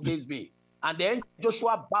 how could this be? And then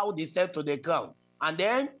Joshua bowed his head to the ground. And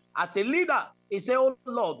then, as a leader, he said, oh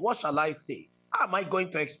Lord, what shall I say? How am I going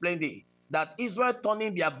to explain this? That Israel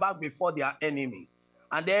turning their back before their enemies.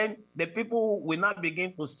 And then the people will not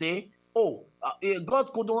begin to say, oh,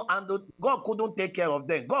 God couldn't take care of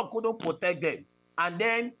them. God couldn't protect them. And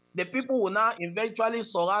then the people will now eventually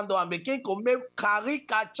surrender and begin to make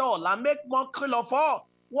caricature and make mockery of all.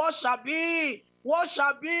 What shall be? What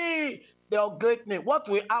shall be your great name? What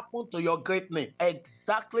will happen to your great name?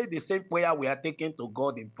 Exactly the same prayer we are taking to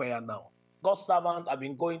God in prayer now. God's servants have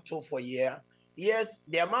been going through for years. Yes,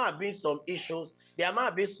 there might have been some issues. There might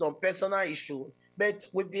have been some personal issues. But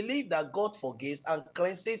we believe that God forgives and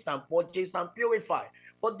cleanses and purges and purifies.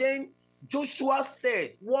 But then Joshua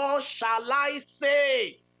said, what shall I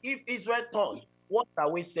say if Israel turned? What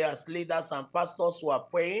shall we say as leaders and pastors who are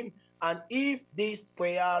praying? And if this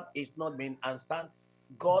prayer is not being answered,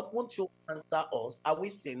 God, won't you answer us? Are we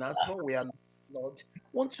sinners? No, we are not.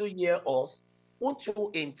 Won't you hear us? Won't you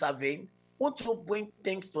intervene? Won't you bring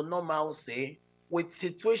things to normalcy? With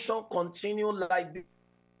situation continue like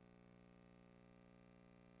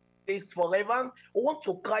this forever, we want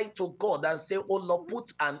to cry to God and say, oh Lord,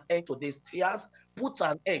 put an end to these tears, put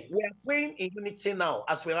an end. We are praying in unity now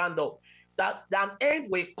as we round up, that an end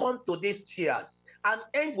will come to these tears, an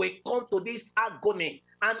end will come to this agony,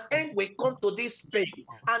 an end will come to this pain,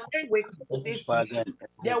 an end will come to this Father,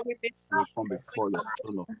 there will be we come before your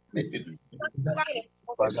throne of mercy.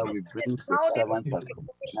 Father, we bring the servant as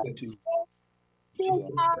nothing that you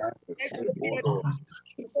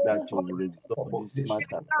will resolve this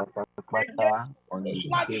matter on his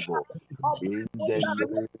favor. In the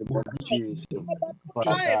name of Jesus.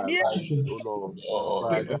 Father, arise, O Lord.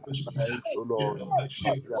 Father, arise, O Lord.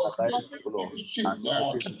 Father, arise, O Lord. And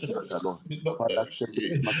settle this matter, Lord. Father, settle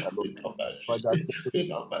this matter, Lord. Father, settle this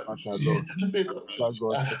matter, Lord. Father,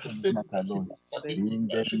 God, settle this matter, Lord. In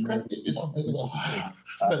the name of Jesus.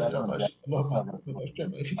 Arise on behalf of your servant, Lord.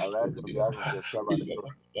 Arise on behalf of your servant,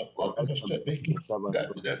 Lord. Arise on behalf of your servant,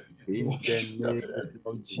 Lord. In the name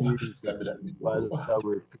of Jesus. Father,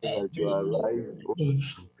 we pray that you arise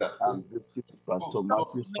and visit Pastor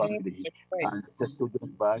Matthew's family and settle them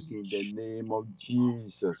back in the name of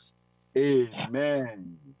Jesus.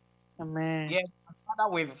 Amen. Amen. Yes,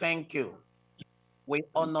 Father, we thank you. We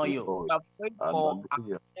honor you. Lord. We are praying for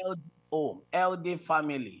Hallelujah. LD home, LD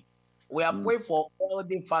family. We are praying for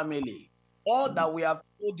LD family. All that we have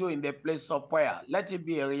told you in the place of prayer, let it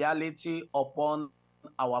be a reality upon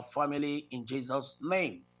our family in Jesus'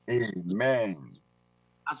 name. Amen.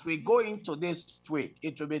 As we go into this week,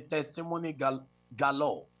 it will be testimony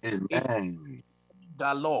galore. Amen.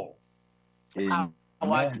 Galore.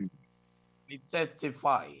 Amen. We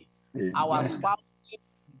testify. Amen. Our spouse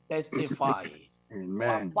testify. Amen.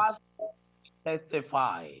 Our pastor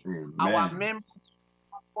testify. Amen. Our members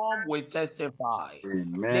will testify.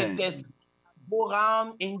 Amen. The test go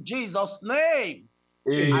around in Jesus' name.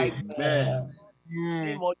 Amen.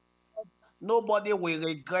 Nobody will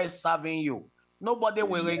regret serving you. Nobody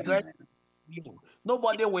will regret you.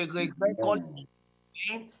 Nobody will regret calling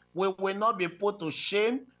you. We will not be put to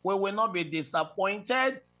shame. We will not be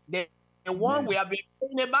disappointed. The one we have been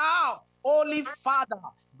praying about, Holy Father,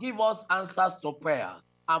 give us answers to prayer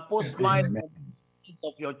and put smile on the faces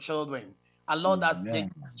of your children. And Lord, as they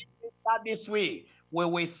start this way, we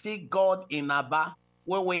will see God in Abba.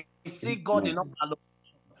 We will see God in Okalo.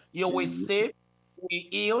 You will save, you will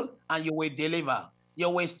heal, and you will deliver. You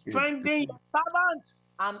will strengthen your servant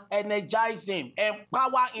and energize him,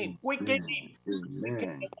 empower him, quicken him.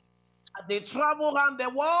 As they travel around the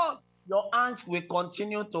world, your hands will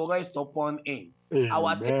continue to rest upon him.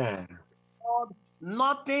 Amen.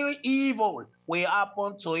 Nothing evil will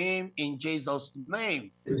happen to him in Jesus'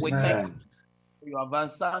 name. We thank you for your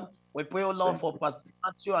advancement. We pray, O Lord, for Pastor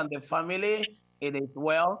Matthew and the family. It is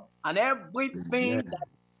well. And everything that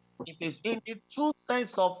it is in the true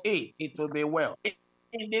sense of it, it will be well. In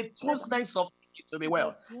the true sense of it, it will be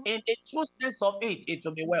well. In the true sense of it, it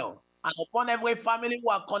will be well. And upon every family who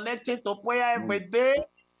are connected to prayer every day,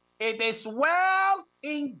 it is well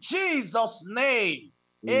in Jesus' name.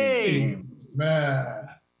 Amen.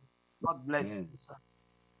 God bless you, sir.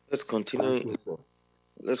 Let's continue.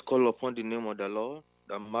 Let's call upon the name of the Lord.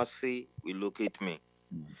 The mercy will locate me.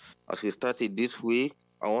 As we started this week,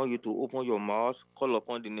 I want you to open your mouth, call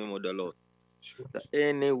upon the name of the Lord. That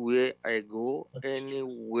anywhere I go,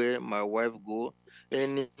 anywhere my wife go,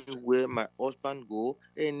 anywhere my husband go,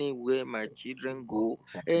 anywhere my children go,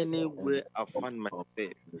 anywhere I find myself,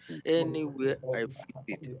 anywhere I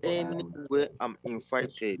visit, anywhere I'm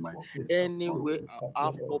invited, anywhere I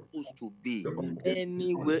have purpose to be,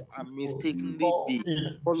 anywhere I mistakenly be,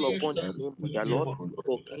 call upon the name of the Lord,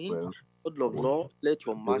 King, God of Lord, let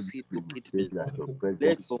your mercy locate me.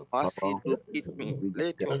 Let your mercy locate me.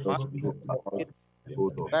 Let your mercy locate me. The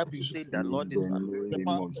Bible says the Lord is my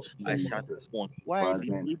shepherd, I shall not want. Why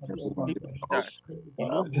the Hebrews say that? You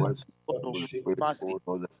know, God of mercy.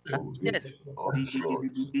 Yes, the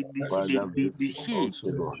sheep,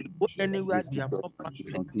 they go anywhere they have not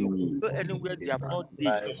planted, they go anywhere they have not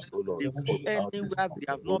digged, they go anywhere they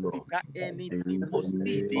have not begun anything, but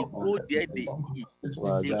still they go there, they eat,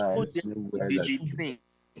 they go there, they drink.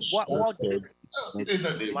 What this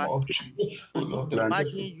mercy? Can you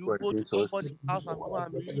imagine you go to somebody's house and go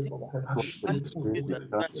and be eating? Somebody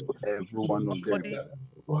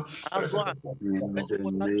and go and fetch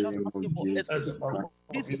water just asking for excuse. No,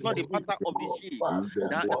 this is not the matter of the sheep.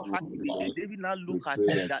 That David now look at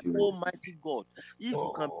it that Almighty God, if you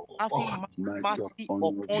can have mercy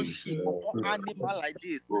upon sheep, upon animal like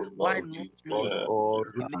this, why not me?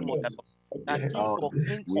 In the name of the Lord. That King of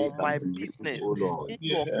King on my business, King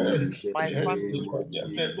of King on my family,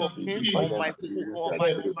 King of King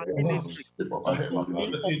on my ministry, King of King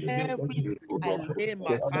on everything I lay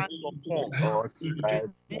my hand upon.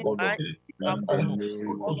 Tonight, afternoon,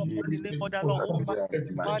 all upon the name of the Lord, Almighty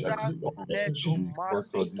Father, let your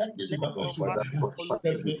mercy, follow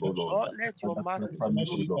me. Lord, let your mercy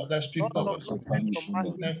follow me. Lord, let your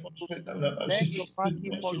mercy follow me. Let your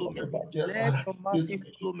mercy follow me. Let your mercy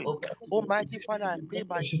follow me. Almighty Father, I pray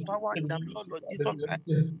by the power in the blood of Jesus Christ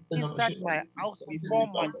inside my house before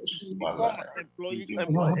my employer,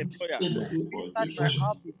 inside my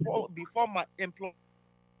house before my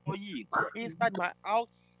employee, inside my house,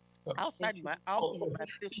 outside my house, in my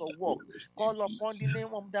place of work. Call upon the name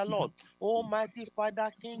of the Lord. Almighty Father,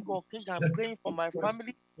 King of King, I'm praying for my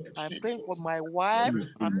family. I'm praying for my wife.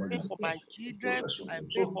 I'm praying for my children. I'm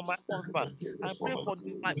praying for my husband. I'm praying for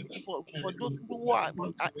those people who are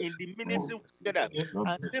in the ministry together.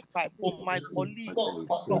 I'm praying for my colleague. Call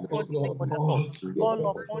upon the name of the Lord. Call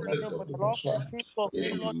upon the name of the Lord. King of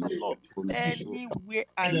King, Lord of Lord. Anywhere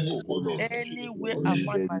I go, anywhere I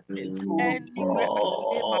find myself, anywhere I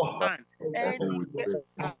lay my hand, anywhere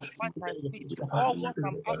I find my feet, all what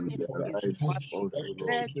I'm asking for is mercy.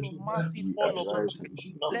 Let your mercy fall upon me.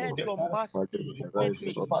 Let your mercy locate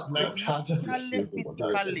me financially,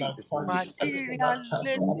 physically,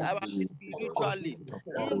 materially, spiritually.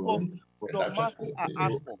 King of your mercy I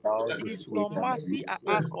ask for. It's your mercy I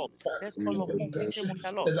ask for. Let's call upon the name of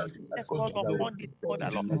the Lord. Let's call upon the name of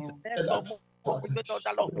the Lord. Let the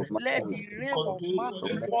Lord. Let the rain of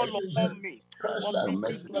mercy fall upon me from the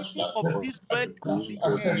beginning of this work to the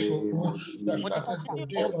end. From the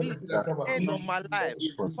beginning of this end of my life,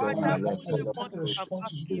 Father, only one thing I'm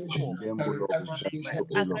asking for.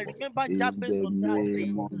 I can remember Jabez on that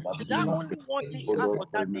day. That only one thing he asked for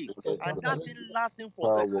that day, and that thing lasting for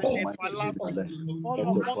everlasting. All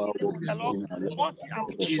upon the name of the Lord. One thing I'm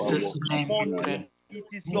In Jesus' name we morning. pray. It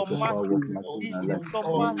is your mercy. It is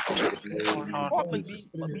your mercy. Oh Lord,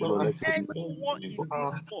 Before anyone in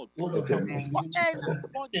this world, before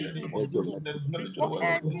anybody in this world, before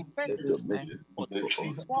any person in this world,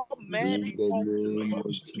 before men, before women,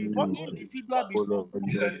 before individual, before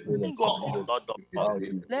group, King of King, Lord of Lord,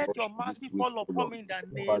 let your mercy fall upon me in the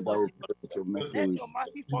name of Jesus. your mercy Let will your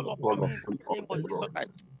mercy fall fall upon me in upon the name us, of Jesus Lord. Christ.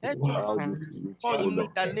 Let your How mercy this is fall O in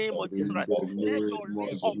Lord. the name of Jesus In Christ. the Let your name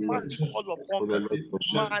rain of of mercy Jesus. fall upon Father, me. let your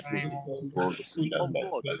mercy Mercy fall us. of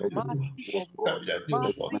God, Let your mercy mercy of God, let your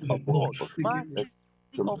mercy mercy of God, fall us. Let mercy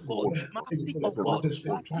your of mercy God, fall us. mercy Let of your God, mercy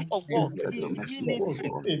fall us. mercy of God Let in your mercy fall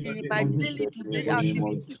ministry, us. in my In daily the to day name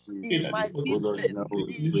of activities, in Jesus. my O Lord, business, now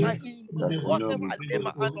we in pray my that in you know whatever we I lay pray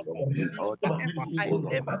my hand upon, in in all that whatever we I O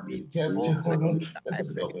lay Lord. my feet. In Oh my all Father, I that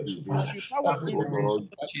pray we by do. the power in O the name Lord,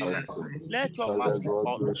 of Jesus Christ. answer. Let your Father mercy God,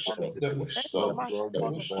 fall do upon me. something. Let your Father mercy God, fall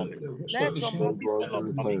glorify upon me. you. Let your Father mercy God, fall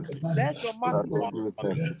upon glorify me. you. Let your mercy Father, fall upon glorify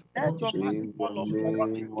me. you. Let your mercy In fall the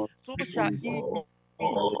upon me. name of So shall Jesus. it be. In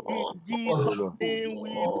O Jesus' Lord. name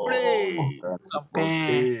we pray.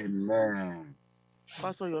 Amen.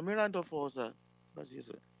 Pastor, your miranda for us, sir. That's you,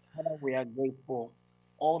 sir. Father, we are grateful.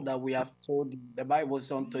 All that we have told you, the Bible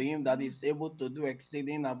says unto him that is able to do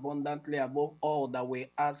exceeding abundantly above all that we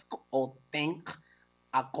ask or think,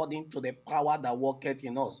 according to the power that worketh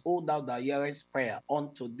in us. O thou that hearest prayer,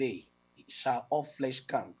 on today shall all flesh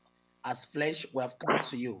come. As flesh, we have come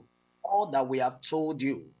to you. All that we have told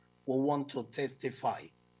you, we want to testify.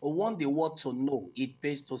 We want the world to know it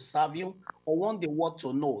pays to serve you. We want the world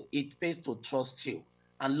to know it pays to trust you.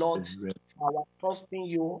 And Lord, for our trusting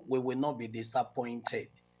you, we will not be disappointed.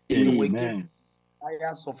 You will give Amen.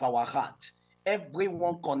 desires of our heart.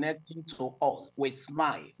 Everyone connecting to us with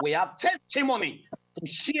smile. We have testimony to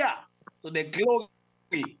share to the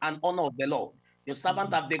glory and honor of the Lord. Your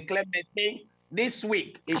servant have declared me saying, this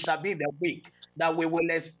week it shall be the week that we will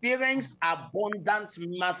experience abundant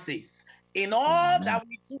mercies in all Amen. that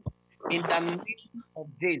we do in the name of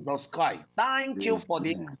Jesus Christ. Thank you for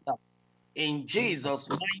the Amen. answer. In Jesus'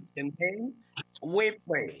 mighty name, we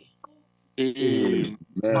pray. Amen.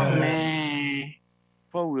 Amen.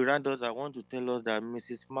 Before we round up, I want to tell us that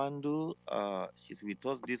Mrs. Mando, she's with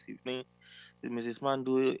us this evening. Mrs.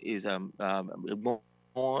 Mando is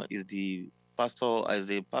is the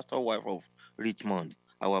pastor wife of Richmond,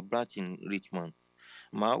 our branch in Richmond.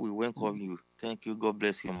 Ma, we welcome you. Thank you. God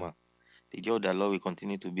bless you, ma. The joy of the Lord will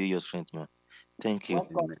continue to be your strength, ma. Thank you.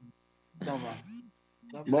 Welcome. Amen.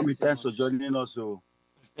 God Mommy, bless you, thanks man. for joining us. So,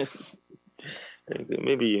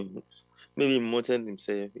 Maybe Morton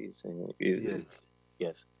himself is yes.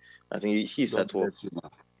 yes. I think he's God at work. bless you, ma.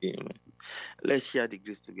 Amen. Let's share the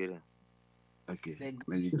grace together. Okay. The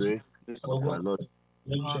May the grace of our Lord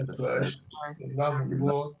Jesus Christ, Christ, the love the of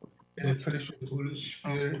love God, and the fellowship of the Holy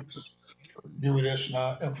Spirit be with us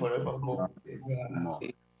now and forevermore. Amen. more.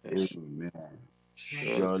 Amen. Sure.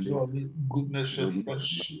 Surely, Surely goodness and goodness and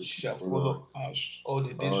mercy mercy shall follow follow us all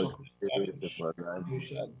the days all of the our days of lives. our life. We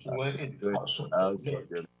shall As dwell in we the house of go the out Lord of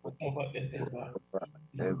the forever and ever.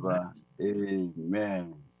 ever.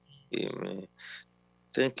 Amen. Amen.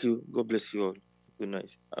 Thank you. God bless you all. Good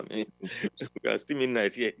night. I mean, we are still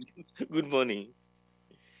midnight here. Good morning.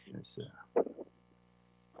 Yes, sir.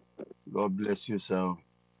 God bless you, sir.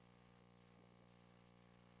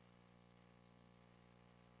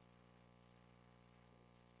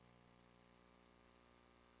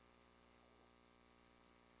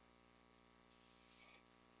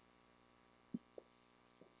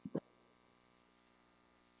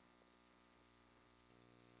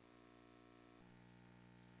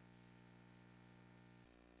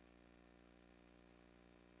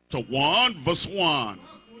 Chapter 1, verse 1.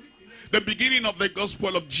 The beginning of the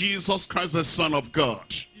gospel of Jesus Christ, the Son of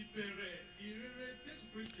God.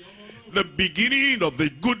 The beginning of the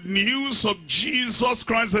good news of Jesus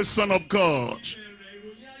Christ, the Son of God.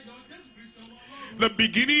 The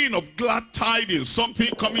beginning of glad tidings,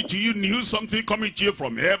 something coming to you new, something coming to you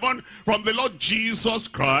from heaven, from the Lord Jesus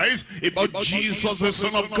Christ, about Jesus, the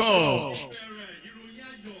Son of God.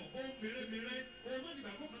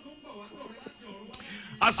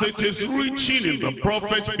 As it is written in the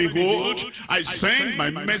prophet, behold, I send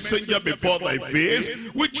my messenger before thy face,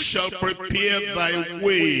 which shall prepare thy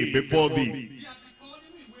way before thee.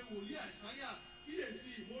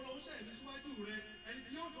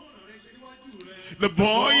 The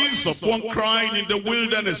voice of one crying in the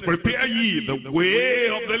wilderness, prepare ye the way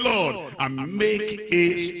of the Lord, and make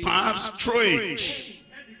his path straight.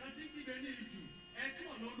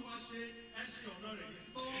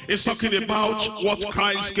 It's talking about what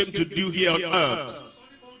Christ came to do here on earth.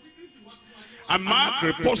 And Mark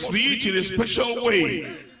reports it in a special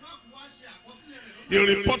way. He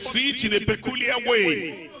reports it in a peculiar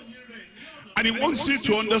way. And he wants you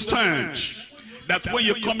to understand that when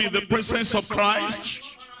you come in the presence of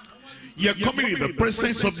Christ, you're coming in the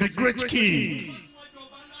presence of the great King.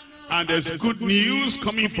 And there's good news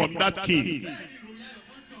coming from that King.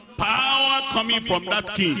 Power coming from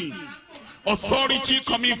that King. Authority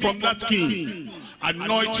coming from that king.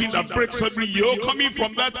 Anointing that breaks every yoke coming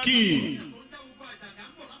from that king.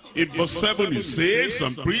 In verse 7 it says,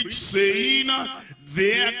 and preach, saying,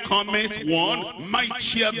 there cometh one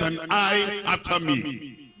mightier than I after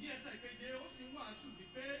me.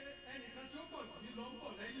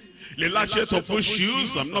 The latchet of whose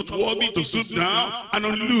shoes I'm not worthy to stoop down and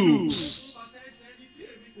unloose.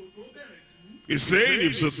 He's saying,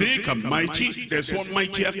 if you think I'm mighty, there's one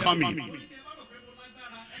mightier coming.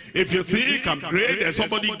 If you think I'm great, there's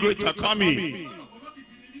somebody greater coming.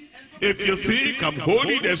 If you think I'm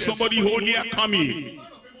holy, there's somebody holier coming.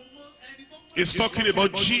 It's talking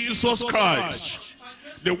about Jesus Christ,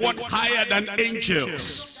 the one higher than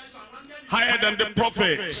angels, higher than the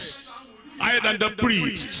prophets, higher than the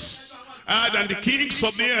priests, higher than the kings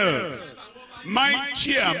of the earth,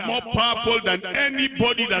 mightier, more powerful than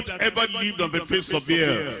anybody that ever lived on the face of the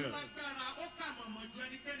earth.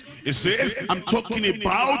 It says, I'm talking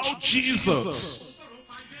about Jesus.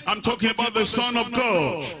 I'm talking about the Son of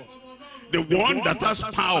God, the one that has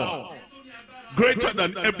power, greater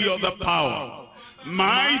than every other power,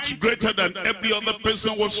 might greater than every other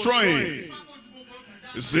person with strength.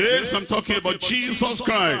 It says, I'm talking about Jesus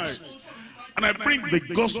Christ. And I bring the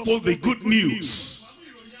gospel, the good news.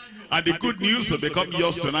 And the good news will become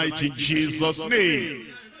yours tonight in Jesus' name.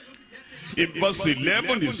 In verse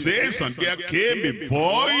 11 it says, and there came a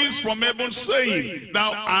voice from heaven saying,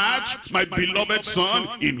 thou art my beloved Son,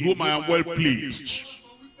 in whom I am well pleased.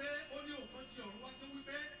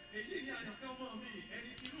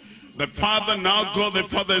 The Father, now God the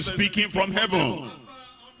Father is speaking from heaven.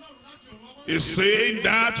 He's saying,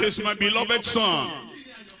 that is my beloved Son.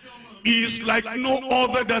 He is like no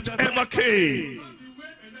other that ever came.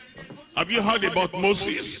 Have you heard about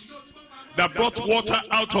Moses that brought water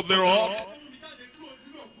out of the rock?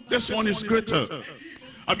 This one is greater.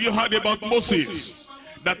 Have you heard about Moses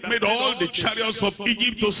that made all the chariots of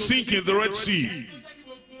Egypt to sink in the Red Sea?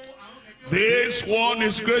 This one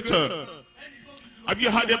is greater. Have you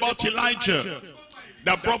heard about Elijah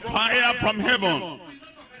that brought fire from heaven?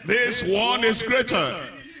 This one is greater.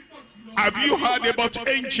 Have you heard about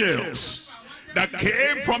angels that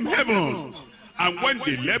came from heaven, and when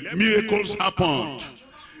they left, miracles happened?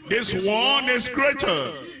 This one is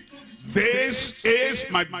greater. This is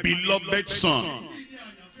my beloved Son.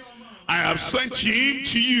 I have sent him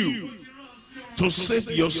to you to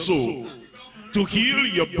save your soul, to heal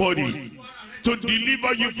your body, to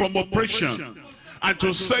deliver you from oppression, and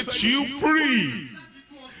to set you free.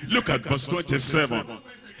 Look at verse 27.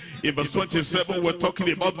 In verse 27 we're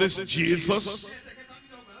talking about this Jesus.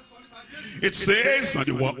 It says, and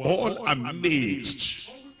they were all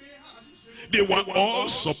amazed. They were all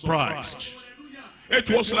surprised.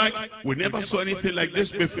 It was like, we never saw anything like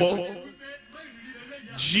this before.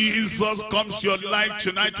 Jesus comes to your life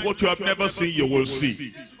tonight. What you have never seen, you will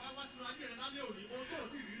see.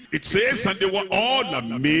 It says, and they were all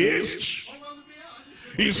amazed,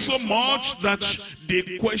 in so much that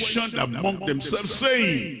they questioned among themselves,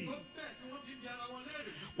 saying,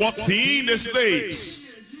 what thing is this?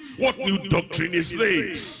 What new doctrine is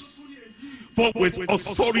this? For with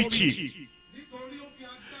authority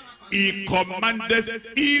he commanded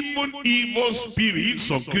even evil spirits,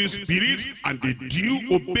 unclean spirits, and they do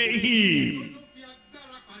obey him.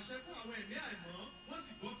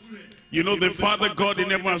 You know, the Father God in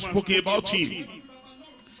heaven has spoken about him.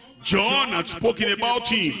 John had spoken about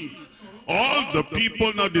him. All the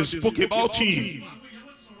people now, they spoke about him.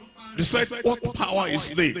 They said, what power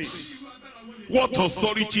is this? What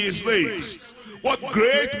authority is this? What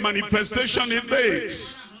great manifestation is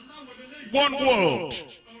this? One word,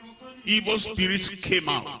 evil spirits came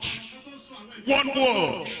out. One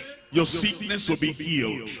word, your sickness will be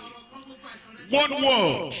healed. One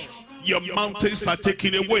word, your mountains are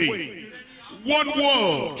taken away. One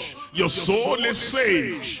word, your soul is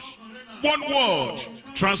saved. One word,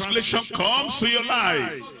 translation comes to your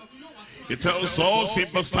life. It tells us in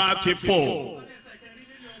verse 34,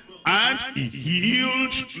 and he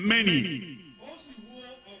healed many.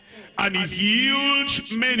 And he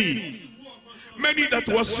healed many. Many that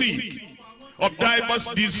were sick of diverse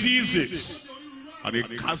diseases. And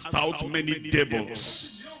he cast out many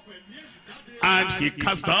devils. And he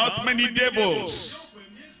cast out many devils.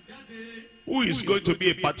 Who is going to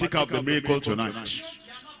be a partaker of the miracle tonight?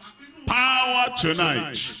 Power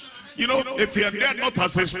tonight. You know, if you're there not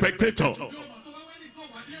as a spectator,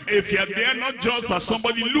 if you're there not just as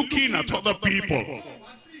somebody looking at other people,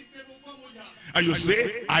 and you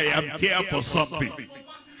say, I am here for something.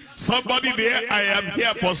 Somebody there, I am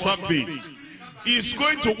here for something. He's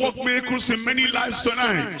going to work miracles in many lives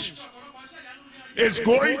tonight. is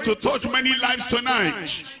going to touch many lives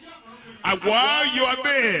tonight. And while you are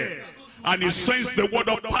there, and you sense the word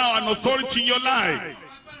of power and authority in your life,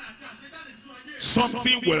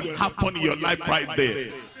 something will happen in your life right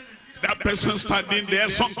there. That person standing there,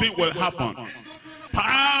 something will happen.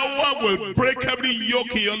 Power will break every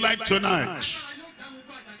yoke in your life tonight.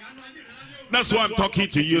 That's why I'm talking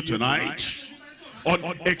to you tonight, on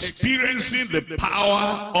experiencing the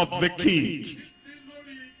power of the King.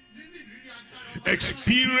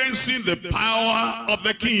 Experiencing the power of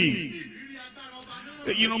the King.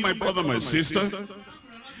 You know, my brother, my sister,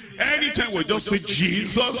 anytime we just say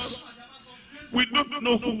Jesus, we don't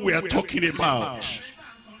know who we are talking about.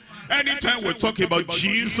 Anytime we talk about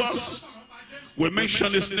Jesus, we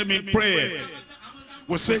mention his name in prayer.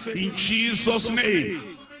 We say, in Jesus'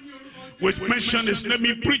 name. We mention his name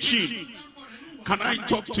in preaching. Can I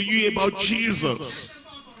talk to you about Jesus?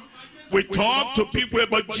 We talk to people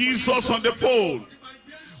about Jesus on the phone.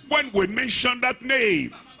 When we mention that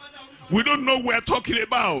name, we don't know what we're talking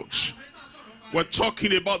about. We're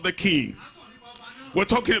talking about the King. We're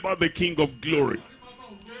talking about the King of glory.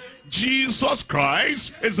 Jesus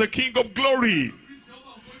Christ is the King of glory.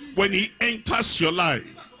 When he enters your life,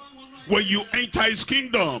 when you enter his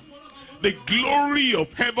kingdom, the glory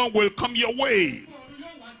of heaven will come your way.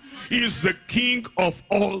 He is the King of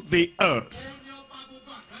all the earth.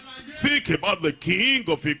 Think about the King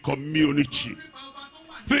of a community.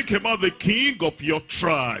 Think about the King of your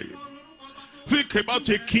tribe. Think about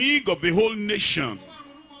the King of the whole nation.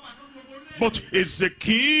 But it's the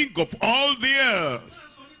King of all the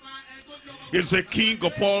earth. It's the King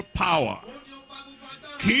of all power.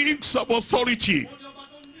 Kings of authority.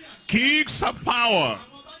 Kings of power.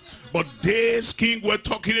 But this King we're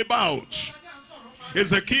talking about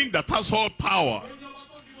is a King that has all power.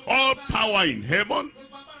 All power in heaven.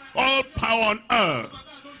 All power on earth.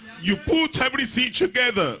 You put everything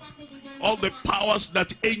together. All the powers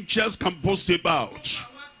that angels can boast about.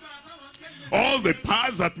 All the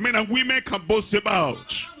powers that men and women can boast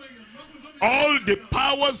about. All the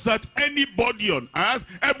powers that anybody on earth,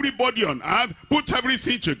 everybody on earth, put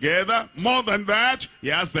everything together. More than that, he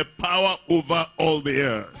has the power over all the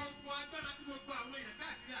earth.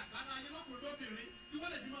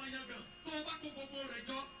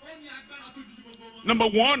 Number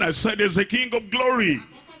one, I said, is the King of glory.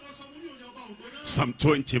 Psalm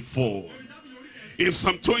 24. In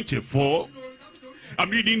Psalm 24, I'm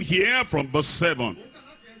reading here from verse 7.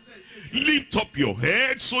 Lift up your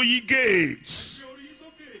heads, O ye gates.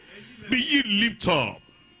 Be ye lift up,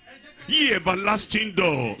 ye everlasting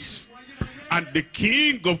doors, and the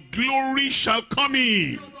King of glory shall come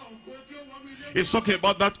in. It's talking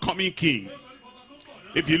about that coming King.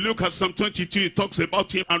 If you look at Psalm 22, it talks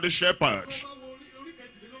about him and the shepherd.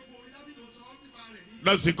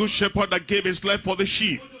 That's the good shepherd that gave his life for the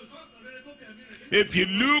sheep. If you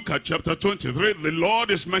look at chapter 23, the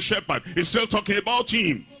Lord is my shepherd. He's still talking about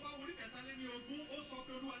him.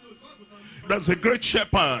 That's a great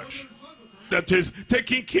shepherd that is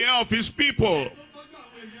taking care of his people.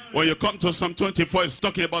 When you come to Psalm 24, it's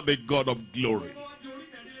talking about the God of glory.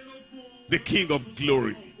 The King of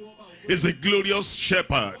glory is a glorious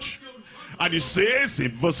shepherd. And he says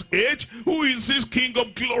in verse 8, who is this King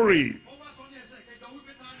of glory?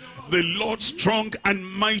 The Lord strong and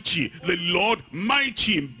mighty. The Lord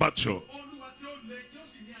mighty in battle.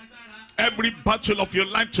 Every battle of your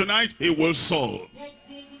life tonight, he will solve.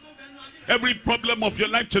 Every problem of your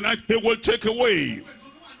life tonight, he will take away.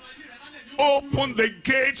 Open the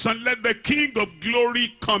gates and let the King of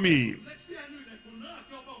glory come in.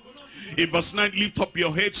 In verse 9, lift up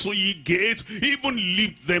your heads, so ye gates, even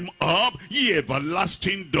lift them up, ye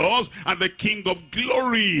everlasting doors, and the King of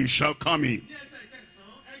glory shall come in.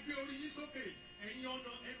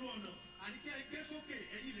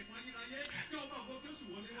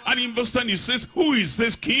 And in verse 10 it says, who is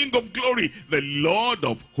this King of glory? The Lord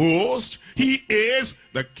of hosts. He is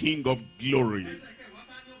the King of glory.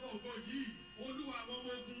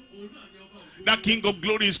 That King of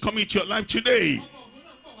glory is coming to your life today.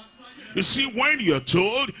 You see, when you're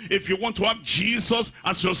told, if you want to have Jesus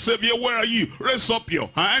as your Savior, where are you? Raise up your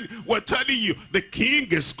hand. We're telling you, the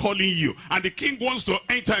King is calling you. And the King wants to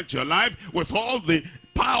enter into your life with all the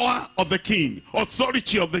power of the King,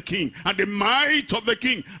 authority of the King, and the might of the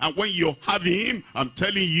King. And when you have him, I'm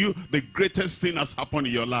telling you, the greatest thing has happened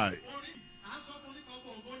in your life.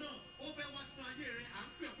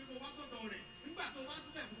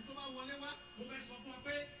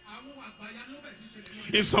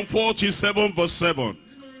 In Psalm 47 verse 7.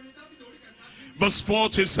 Verse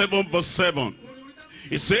 47 verse 7.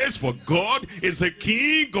 It says, for God is the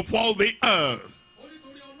King of all the earth.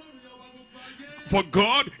 For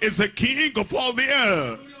God is the king of all the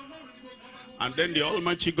earth. And then the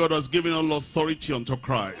Almighty God has given all authority unto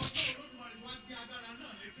Christ.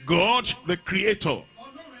 God the creator.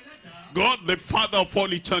 God the Father of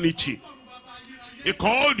all eternity. He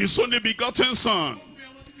called his only begotten Son.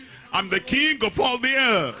 I'm the king of all the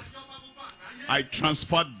earth. I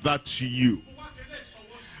transferred that to you.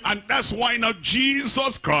 And that's why now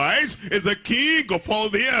Jesus Christ is the king of all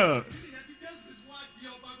the earth.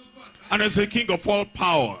 And is the king of all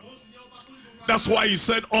power. That's why he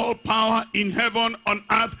said all power in heaven on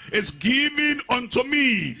earth is given unto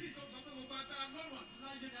me.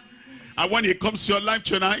 And when it comes to your life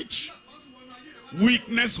tonight,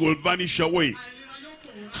 weakness will vanish away.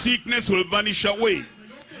 Sickness will vanish away.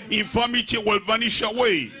 Infirmity will vanish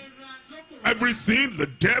away. Everything the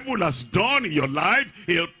devil has done in your life,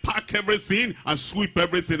 he'll pack everything and sweep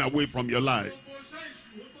everything away from your life.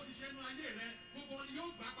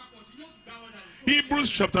 Hebrews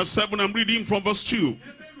chapter 7, I'm reading from verse 2.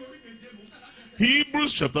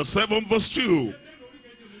 Hebrews chapter 7 verse 2.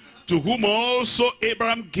 To whom also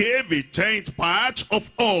Abraham gave a tenth part of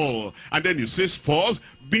all. And then he says, first,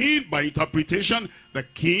 being by interpretation the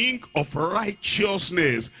king of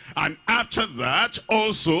righteousness. And after that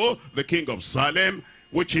also the king of Salem,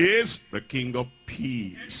 which is the king of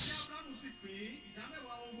peace.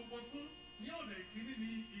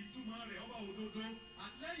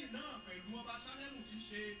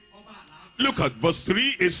 Look at verse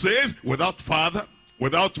 3. It says, without father,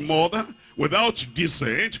 without mother, without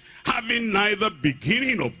descent, having neither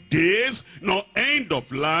beginning of days nor end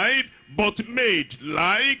of life, but made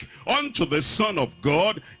like unto the Son of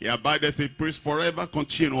God, he abideth a priest forever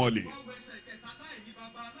continually.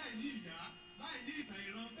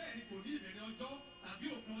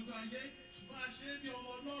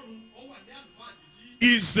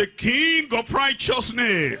 Is the king of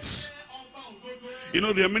righteousness. You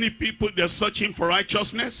know, there are many people, they're searching for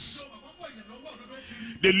righteousness.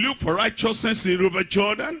 They look for righteousness in River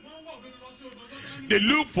Jordan. They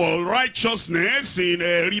look for righteousness in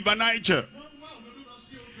River Niger.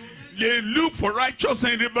 They look for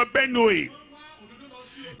righteousness in River Benue.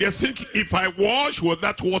 They think, if I wash with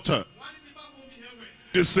that water,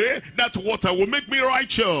 they say, that water will make me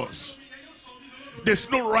righteous. There's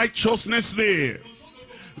no righteousness there.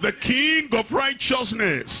 The king of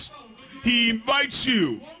righteousness, he invites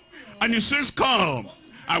you and he says, come.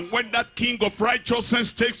 And when that king of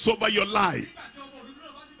righteousness takes over your life,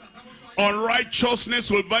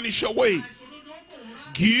 unrighteousness will vanish away.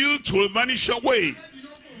 Guilt will vanish away.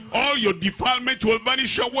 All your defilement will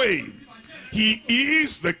vanish away. He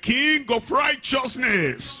is the king of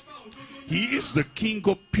righteousness. He is the king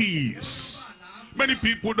of peace. Many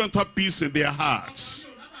people don't have peace in their hearts.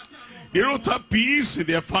 They don't have peace in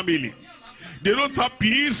their family. They don't have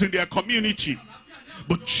peace in their community.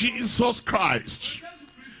 But Jesus Christ,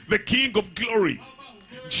 the King of glory,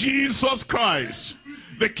 Jesus Christ,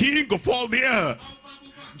 the King of all the earth,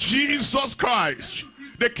 Jesus Christ,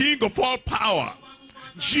 the King of all power,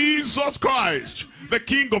 Jesus Christ, the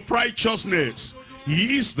King of righteousness,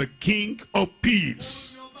 he is the King of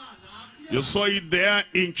peace. You saw it there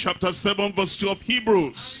in chapter 7 verse 2 of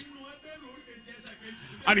Hebrews.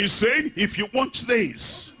 And he's saying, if you want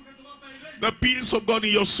this, the peace of God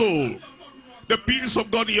in your soul, the peace of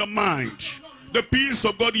God in your mind, the peace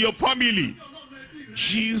of God in your family,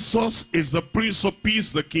 Jesus is the Prince of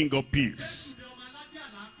Peace, the King of Peace.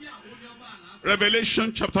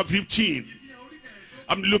 Revelation chapter 15.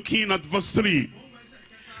 I'm looking at verse 3.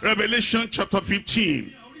 Revelation chapter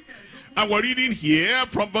 15. And we're reading here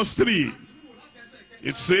from verse 3.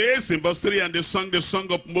 It says in verse 3, and they sang the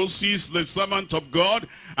song of Moses, the servant of God,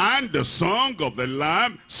 and the song of the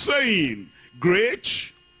Lamb, saying,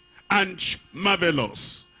 great and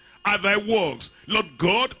marvelous are thy works, Lord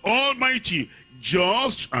God Almighty.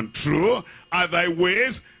 Just and true are thy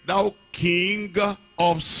ways, thou King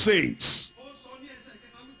of saints.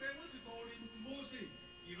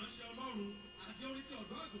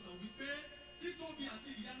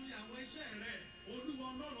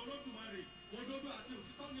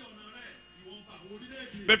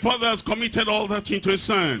 The Father has committed all that into his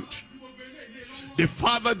hand. The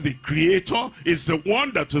Father, the Creator, is the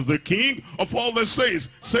one that is the King of all the saints.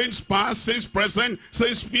 Saints past, saints present,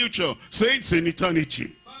 saints future, saints in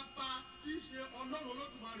eternity.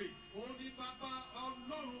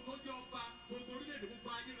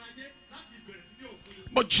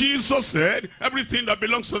 But Jesus said, everything that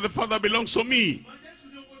belongs to the Father belongs to me.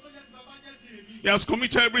 He has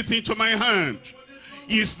committed everything to my hand.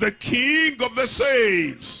 He is the King of the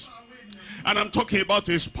saints. And I'm talking about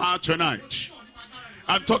his power tonight.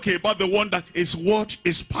 I'm talking about the one that his word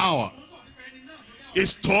is power.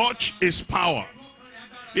 His touch is power.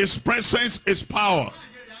 His presence is power.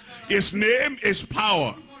 His name is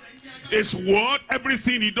power. His word,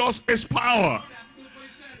 everything he does is power.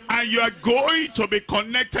 And you are going to be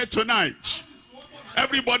connected tonight.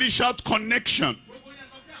 Everybody shout connection.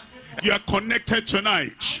 You are connected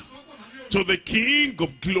tonight to the King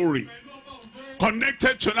of glory.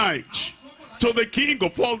 Connected tonight to the King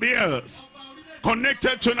of all the earth.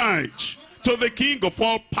 Connected tonight to the King of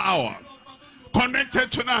all power. Connected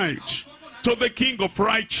tonight to the King of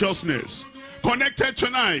righteousness. Connected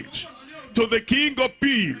tonight to the King of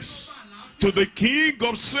peace. To the King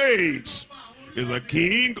of saints. Is a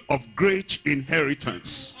King of great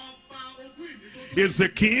inheritance. Is the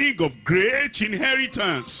King of great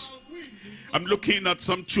inheritance. I'm looking at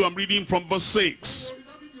Psalm 2. I'm reading from verse 6.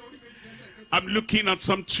 I'm looking at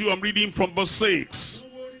Psalm 2. I'm reading from verse 6.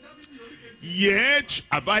 Yet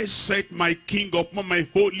have I set my King upon my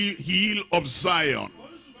holy hill of Zion.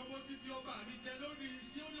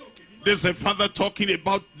 There's a father talking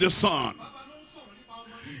about the son.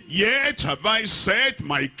 Yet have I set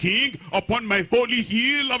my King upon my holy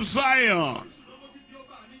hill of Zion.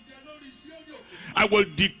 I will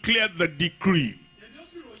declare the decree.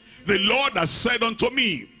 The Lord has said unto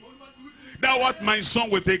me, thou art my son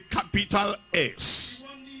with a capital S.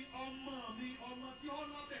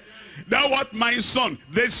 Thou art my son,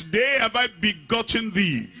 this day have I begotten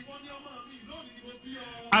thee.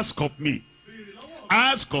 Ask of me,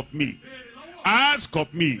 ask of me, ask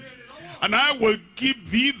of me, and I will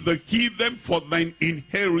give thee the heathen for thine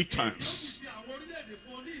inheritance,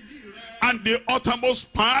 and the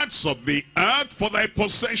uttermost parts of the earth for thy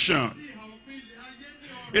possession.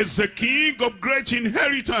 Is the King of great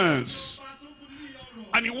inheritance,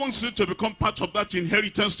 and he wants you to become part of that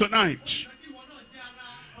inheritance tonight.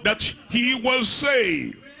 That he will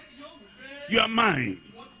say, you are mine,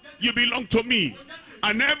 you belong to me,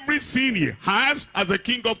 and everything he has as the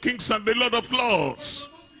King of kings and the Lord of lords,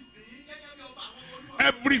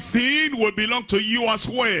 everything will belong to you as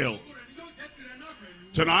well.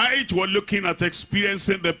 Tonight we're looking at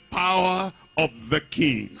experiencing the power of the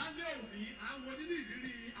King.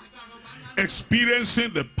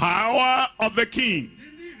 Experiencing the power of the King.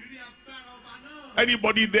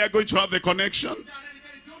 Anybody there going to have the connection?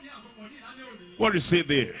 What is it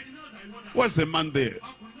there? What's the man there?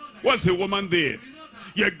 What's the woman there?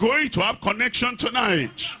 You're going to have connection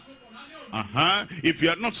tonight. If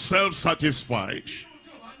you're not self-satisfied,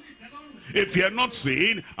 if you're not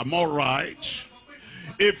saying, I'm all right,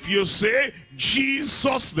 if you say,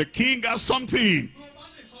 Jesus the King has something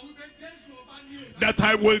that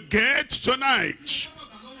I will get tonight,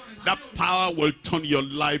 that power will turn your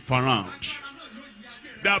life around.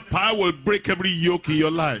 That power will break every yoke in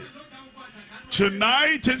your life.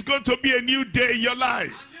 Tonight is going to be a new day in your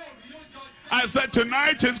life. I said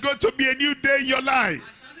tonight is going to be a new day in your life.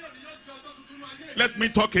 Let me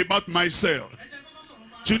talk about myself.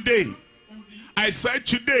 Today, I said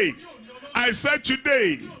today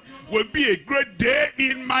will be a great day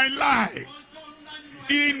in my life.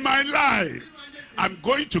 In my life, I'm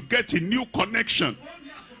going to get a new connection.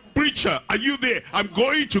 Preacher, are you there? I'm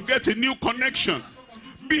going to get a new connection.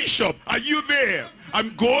 Bishop, are you there?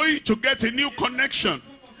 I'm going to get a new connection.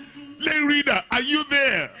 Lay reader, are you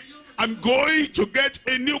there? I'm going to get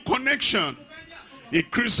a new connection. A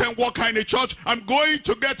Christian worker in a church, I'm going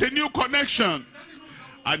to get a new connection.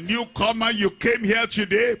 A newcomer, you came here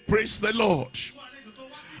today, praise the Lord.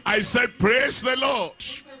 I said praise the Lord.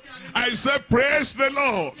 I said praise the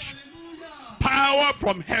Lord. Power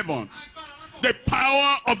from heaven, the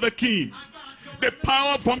power of the King, the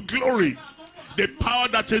power from glory, the power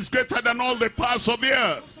that is greater than all the powers of the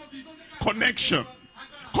earth. Connection,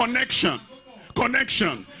 connection,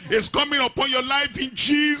 connection is coming upon your life in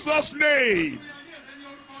Jesus' name.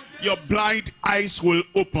 Your blind eyes will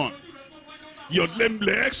open. Your lame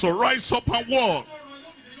legs will rise up and walk.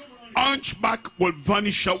 Hunchback will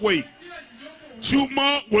vanish away.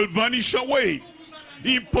 Tumor will vanish away.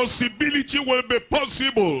 Impossibility will be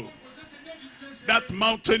possible. That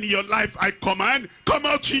mountain in your life, I command, come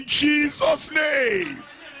out in Jesus' name.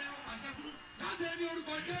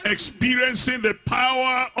 Experiencing the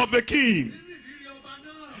power of the King.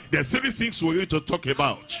 There are three things we're going to talk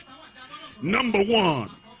about. Number one,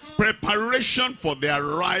 preparation for the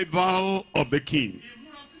arrival of the King.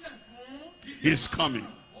 He's coming.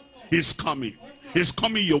 He's coming. He's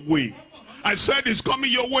coming your way. I said he's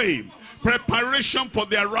coming your way. Preparation for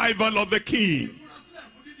the arrival of the King.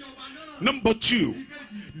 Number two,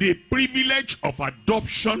 the privilege of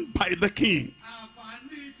adoption by the King.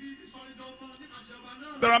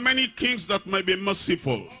 There are many kings that may be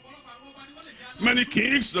merciful. Many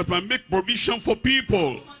kings that might make provision for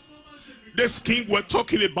people. This king we're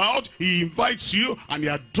talking about, he invites you and he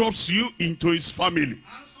adopts you into his family.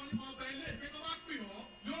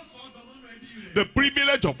 The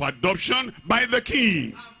privilege of adoption by the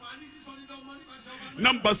king.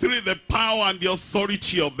 Number 3, the power and the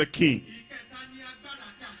authority of the king.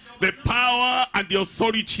 The power and the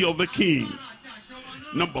authority of the king.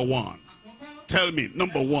 Number 1. Tell me,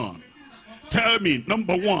 number 1. Tell me,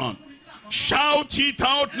 number 1. Shout it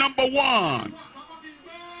out, number 1.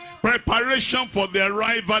 Preparation for the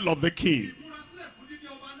arrival of the king.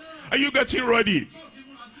 Are you getting ready?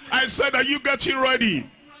 I said, are you getting ready?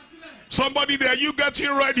 Somebody there, are you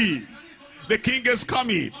getting ready? The king is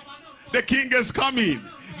coming. The king is coming.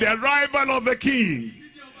 The arrival of the king.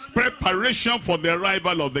 Preparation for the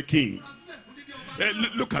arrival of the king.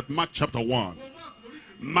 Look at Mark chapter 1.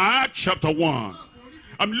 Mark chapter 1.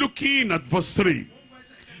 I'm looking at verse 3.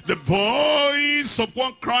 The voice of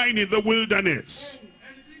one crying in the wilderness.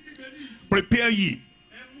 Prepare ye.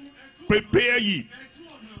 Prepare ye.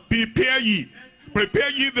 Prepare ye. Prepare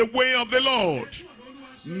ye the way of the Lord.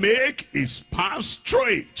 Make his path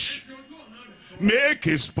straight. Make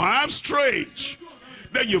his path straight.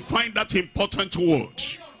 Then you find that important word.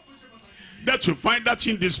 That you find that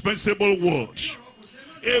indispensable word.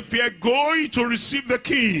 If you're going to receive the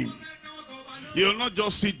king, you'll not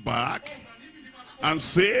just sit back and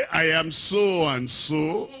say, I am so and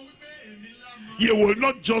so. You will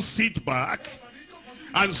not just sit back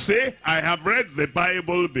and say, I have read the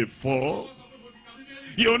Bible before.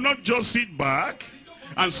 You will not just sit back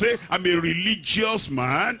and say, I'm a religious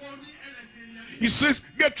man. He says,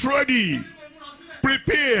 get ready.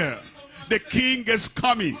 Prepare. The king is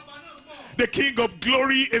coming. The king of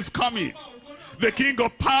glory is coming. The king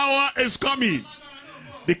of power is coming.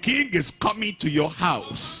 The king is coming to your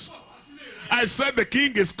house. I said the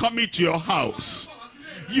king is coming to your house.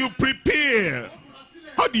 You prepare.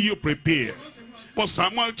 How do you prepare? For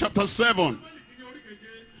Samuel chapter 7.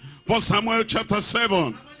 For Samuel chapter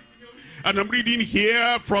 7. And I'm reading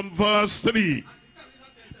here from verse 3.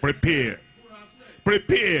 Prepare.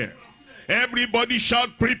 Prepare. Everybody shout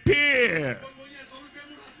prepare.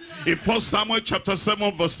 In 1 Samuel chapter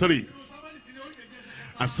 7 verse 3.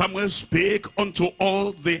 And Samuel spake unto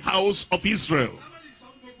all the house of Israel.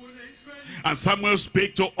 And Samuel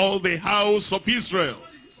spake to all the house of Israel,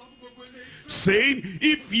 saying,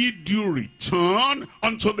 if ye do return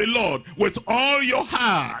unto the Lord with all your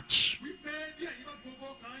heart,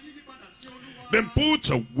 then put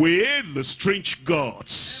away the strange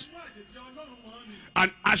gods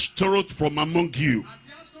and Ashtaroth from among you,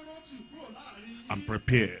 and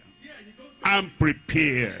prepare, and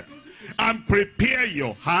prepare, and prepare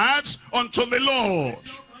your hearts unto the Lord,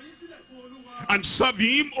 and serve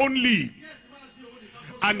him only,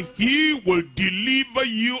 and he will deliver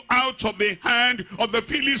you out of the hand of the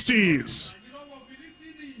Philistines.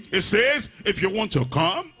 It says, if you want to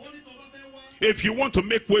come, if you want to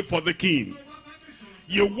make way for the king,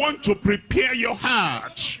 you want to prepare your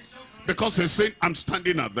heart, because he's saying, I'm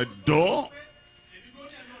standing at the door,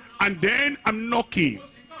 and then I'm knocking.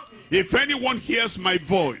 If anyone hears my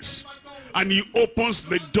voice, and he opens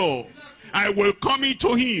the door, I will come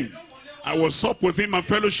into him. I will sup with him and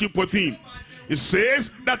fellowship with him. It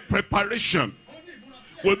says that preparation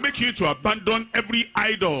will make you to abandon every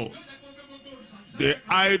idol. The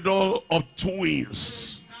idol of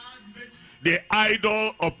twins. The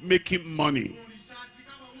idol of making money.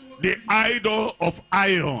 The idol of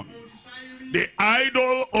iron. The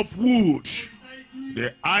idol of wood.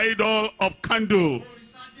 The idol of candle.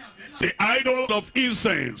 The idol of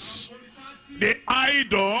incense. The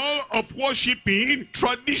idol of worshiping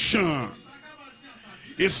tradition.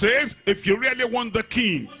 It says, if you really want the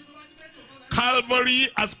king, Calvary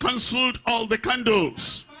has cancelled all the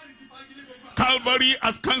candles. Calvary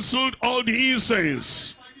has cancelled all the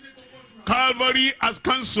incense. Calvary has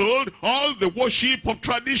cancelled all the worship of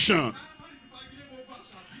tradition.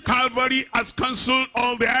 Calvary has cancelled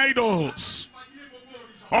all the idols.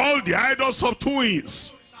 All the idols of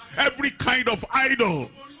twins. Every kind of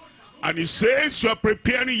idol. And he says, you are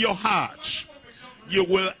preparing your heart. You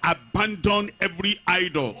will abandon every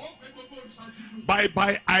idol.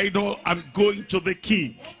 Bye-bye idol, I'm going to the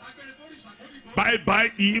king.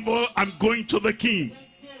 Bye-bye evil, I'm going to the king.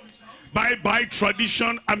 Bye-bye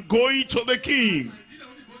tradition, I'm going to the king.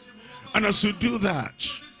 And as you do that,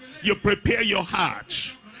 you prepare your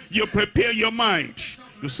heart. You prepare your mind.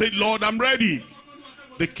 You say, Lord, I'm ready.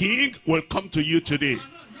 The king will come to you today.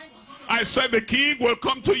 I said the king will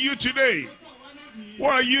come to you today.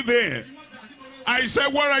 Where are you there? I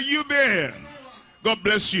said, where are you there? God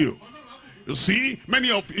bless you. You see,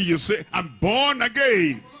 many of you say, I'm born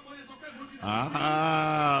again.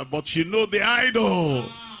 But you know the idol.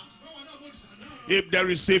 If there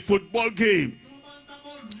is a football game,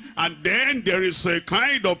 and then there is a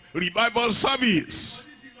kind of revival service,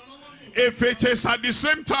 if it is at the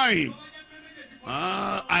same time,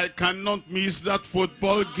 I cannot miss that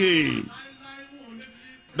football game.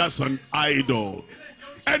 That's an idol.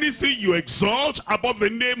 Anything you exalt above the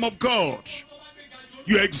name of God,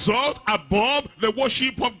 you exalt above the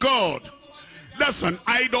worship of God, that's an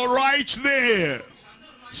idol right there.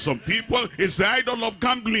 Some people, it's the idol of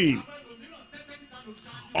gambling.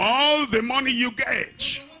 All the money you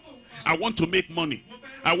get, I want to make money.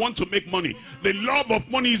 I want to make money. The love of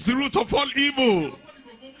money is the root of all evil.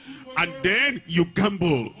 And then you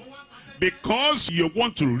gamble because you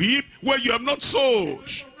want to reap where you have not sowed.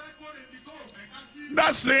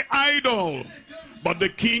 That's the idol. But the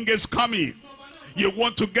king is coming. You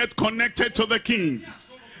want to get connected to the king.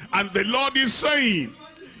 And the Lord is saying,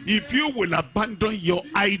 if you will abandon your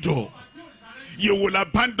idol, you will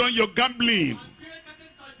abandon your gambling,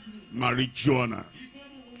 marijuana,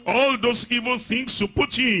 all those evil things you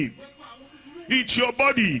put in, eat your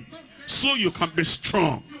body so you can be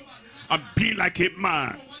strong and be like a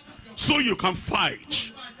man, so you can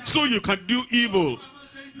fight, so you can do evil.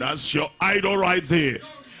 That's your idol right there.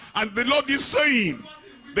 And the Lord is saying,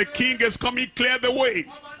 the king is coming, clear the way.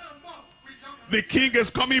 The king is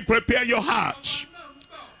coming, prepare your heart.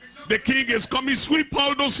 The king is coming, sweep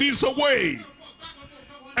all those sins away.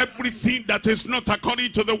 Everything that is not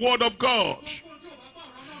according to the word of God.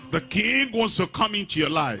 The king wants to come into your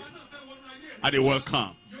life. And he will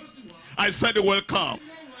come. I said he will come.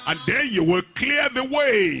 And then you will clear the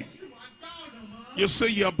way. You say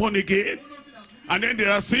you are born again. And then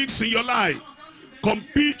there are things in your life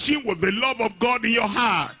competing with the love of God in your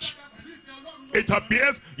heart. It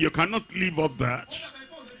appears you cannot live up that.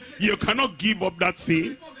 You cannot give up that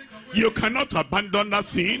thing. You cannot abandon that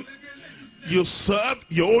thing. You serve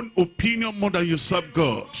your own opinion more than you serve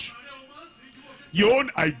God. Your own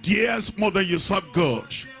ideas more than you serve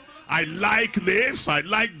God. I like this, I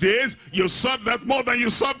like this. You serve that more than you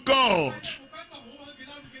serve God.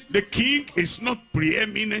 The king is not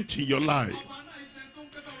preeminent in your life.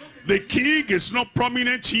 The king is not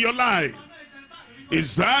prominent in your life.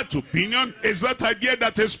 Is that opinion, is that idea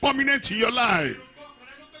that is prominent in your life?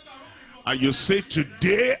 And you say,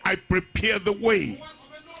 today I prepare the way.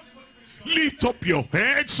 Lift up your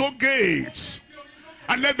heads, O gates,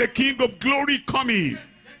 and let the King of glory come in.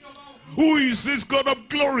 Who is this God of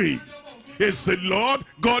glory? It's the Lord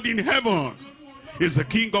God in heaven. He's the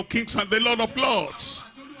King of kings and the Lord of lords.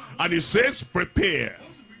 And he says, prepare,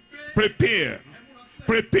 prepare,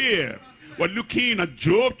 prepare. We're looking at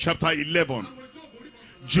Job chapter 11.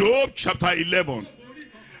 Job chapter 11.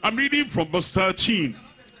 I'm reading from verse 13.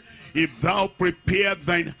 If thou prepare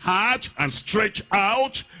thine heart and stretch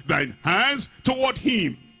out thine hands toward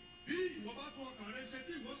him.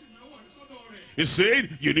 He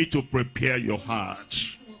said, you need to prepare your heart.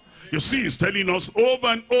 You see, he's telling us over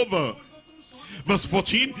and over. Verse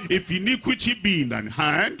 14, if iniquity be in thine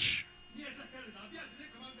hand,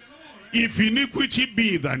 if iniquity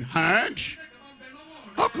be in thine hand,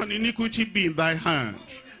 how can iniquity be in thy hand?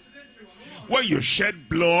 When you shed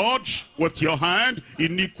blood with your hand,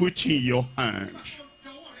 iniquity in your hand.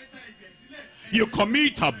 You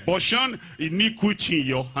commit abortion, iniquity in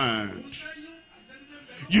your hand.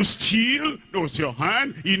 You steal with your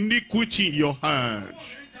hand, iniquity in your hand.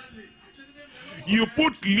 You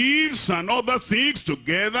put leaves and other things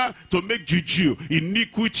together to make juju,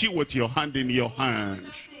 iniquity with your hand in your hand.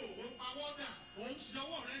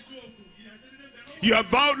 You are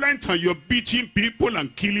violent and you're beating people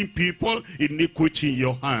and killing people, iniquity in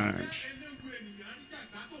your hand.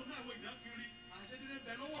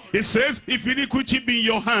 It says, if iniquity be in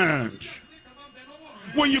your hand,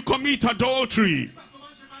 when you commit adultery,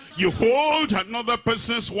 you hold another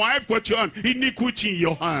person's wife with your hand, iniquity in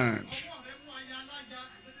your hand.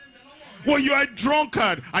 When you are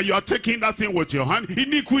drunkard and you are taking that thing with your hand,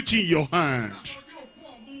 iniquity in your hand.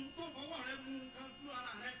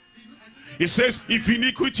 It says, if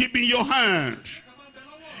iniquity be in your hand,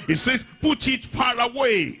 it says, put it far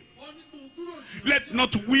away. Let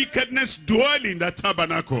not wickedness dwell in the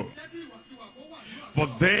tabernacle. For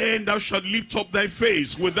then thou shalt lift up thy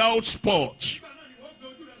face without spot.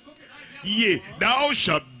 Yea, thou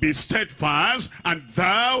shalt be steadfast, and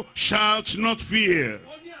thou shalt not fear.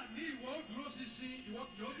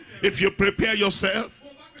 If you prepare yourself,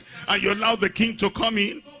 and you allow the king to come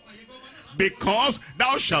in, because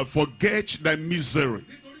thou shalt forget thy misery.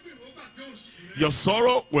 Your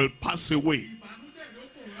sorrow will pass away.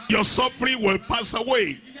 Your suffering will pass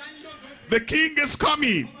away. The King is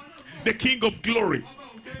coming. The King of glory.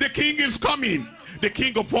 The King is coming. The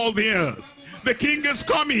King of all the earth. The King is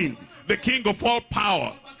coming. The King of all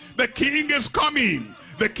power. The King is coming.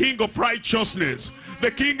 The King of righteousness.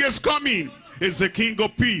 The King is coming. Is the King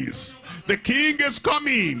of peace. The King is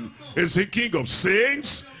coming. Is the King of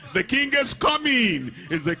saints. The King is coming.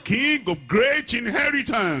 Is the King of great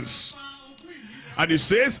inheritance. And he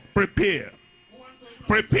says, prepare.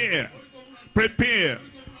 Prepare. Prepare.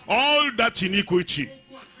 All that iniquity.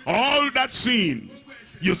 All that sin.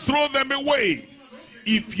 You throw them away.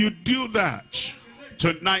 If you do that,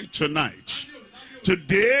 tonight,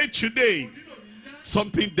 today,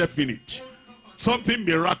 something definite, something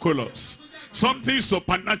miraculous, something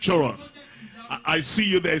supernatural. I see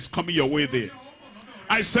you there. It's coming your way there.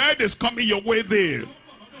 I said it's coming your way there.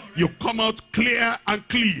 You come out clear and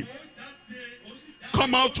clean.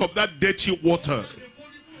 Come out of that dirty water.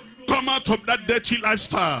 Come out of that dirty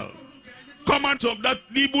lifestyle. Come out of that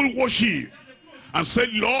evil worship. And say,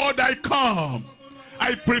 Lord, I come.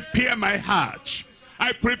 I prepare my heart.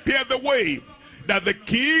 I prepare the way that the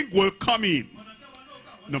King will come in.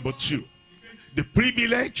 Number two, the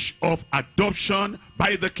privilege of adoption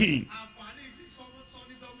by the King.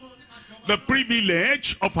 The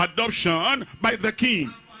privilege of adoption by the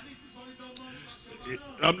King.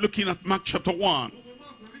 I'm looking at Mark chapter 1.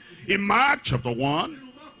 In Mark chapter 1,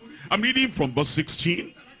 I'm reading from verse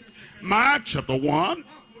 16. Mark chapter 1,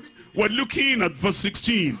 we're looking at verse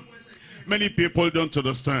 16. Many people don't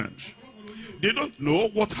understand. They don't know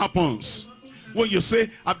what happens when you say,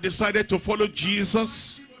 I've decided to follow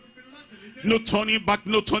Jesus. No turning back,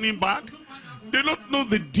 no turning back. They don't know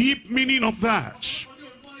the deep meaning of that.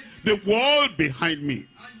 The world behind me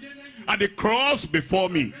and the cross before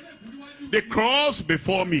me. The cross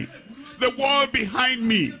before me. The world behind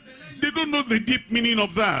me. They don't know the deep meaning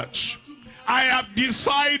of that. I have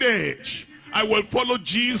decided I will follow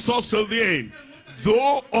Jesus till the end.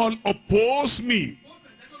 Though all oppose me,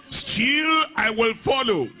 still I will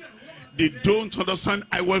follow. They don't understand.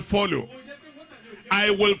 I will follow.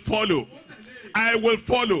 I will follow. I will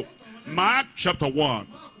follow. Mark chapter 1.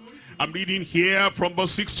 I'm reading here from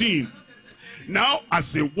verse 16. Now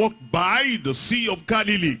as they walked by the Sea of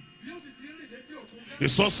Galilee, they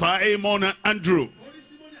saw Simon and Andrew,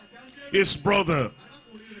 his brother,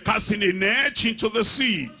 casting a net into the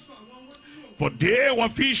sea, for they were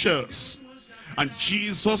fishers. And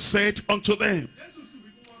Jesus said unto them,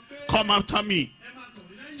 come after me.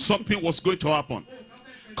 Something was going to happen.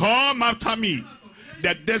 Come after me.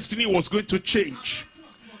 Their destiny was going to change.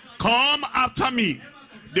 Come after me.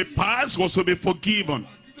 The past was to be forgiven.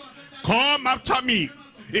 Come after me.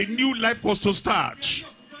 A new life was to start.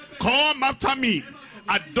 Come after me.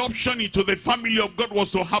 Adoption into the family of God was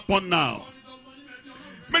to happen now.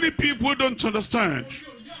 Many people don't understand.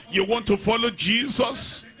 You want to follow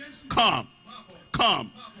Jesus? Come.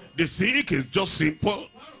 Come. The sick is just simple.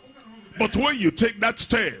 But when you take that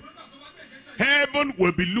step, heaven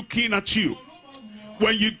will be looking at you.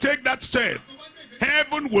 When you take that step,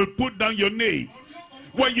 heaven will put down your name.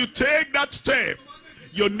 When you take that step,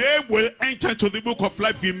 your name will enter into the book of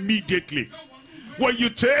life immediately. When you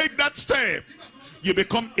take that step, you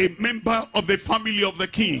become a member of the family of the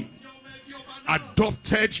King.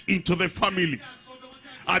 Adopted into the family.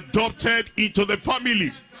 Adopted into the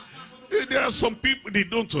family. There are some people, they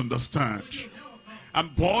don't understand. I'm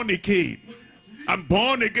born again. I'm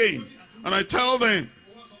born again. And I tell them,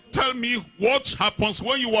 tell me what happens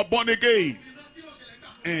when you are born again.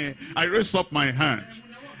 I raised up my hand.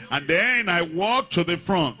 And then I walked to the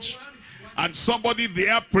front. And somebody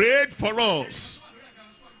there prayed for us.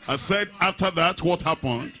 I said, after that, what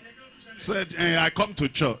happened? Said, I come to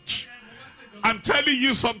church. I'm telling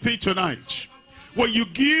you something tonight. When you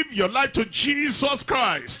give your life to Jesus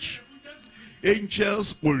Christ,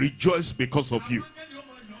 angels will rejoice because of you.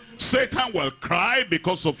 Satan will cry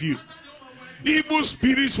because of you. Evil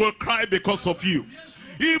spirits will cry because of you.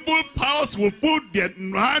 Evil powers will put their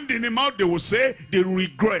hand in the mouth. They will say they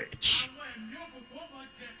regret.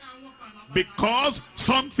 Because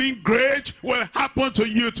something great will happen to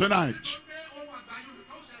you tonight.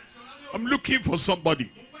 I'm looking for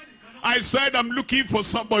somebody. I said I'm looking for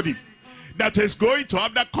somebody that is going to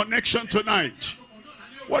have that connection tonight.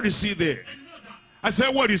 What is he there? I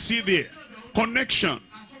said, what is he there? Connection.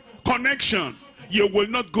 Connection. You will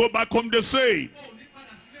not go back home the same.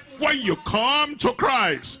 When you come to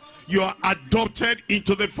Christ, you are adopted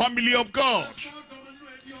into the family of God.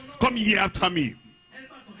 Come ye after me,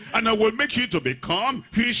 and I will make you to become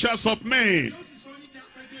fishers of men.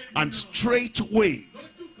 And straightway,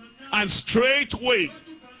 and straightway,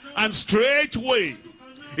 and straightway,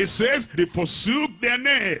 It says they forsook their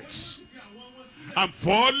nets and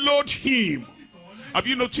followed him. Have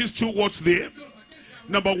you noticed two words there?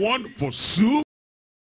 Number one, forsook.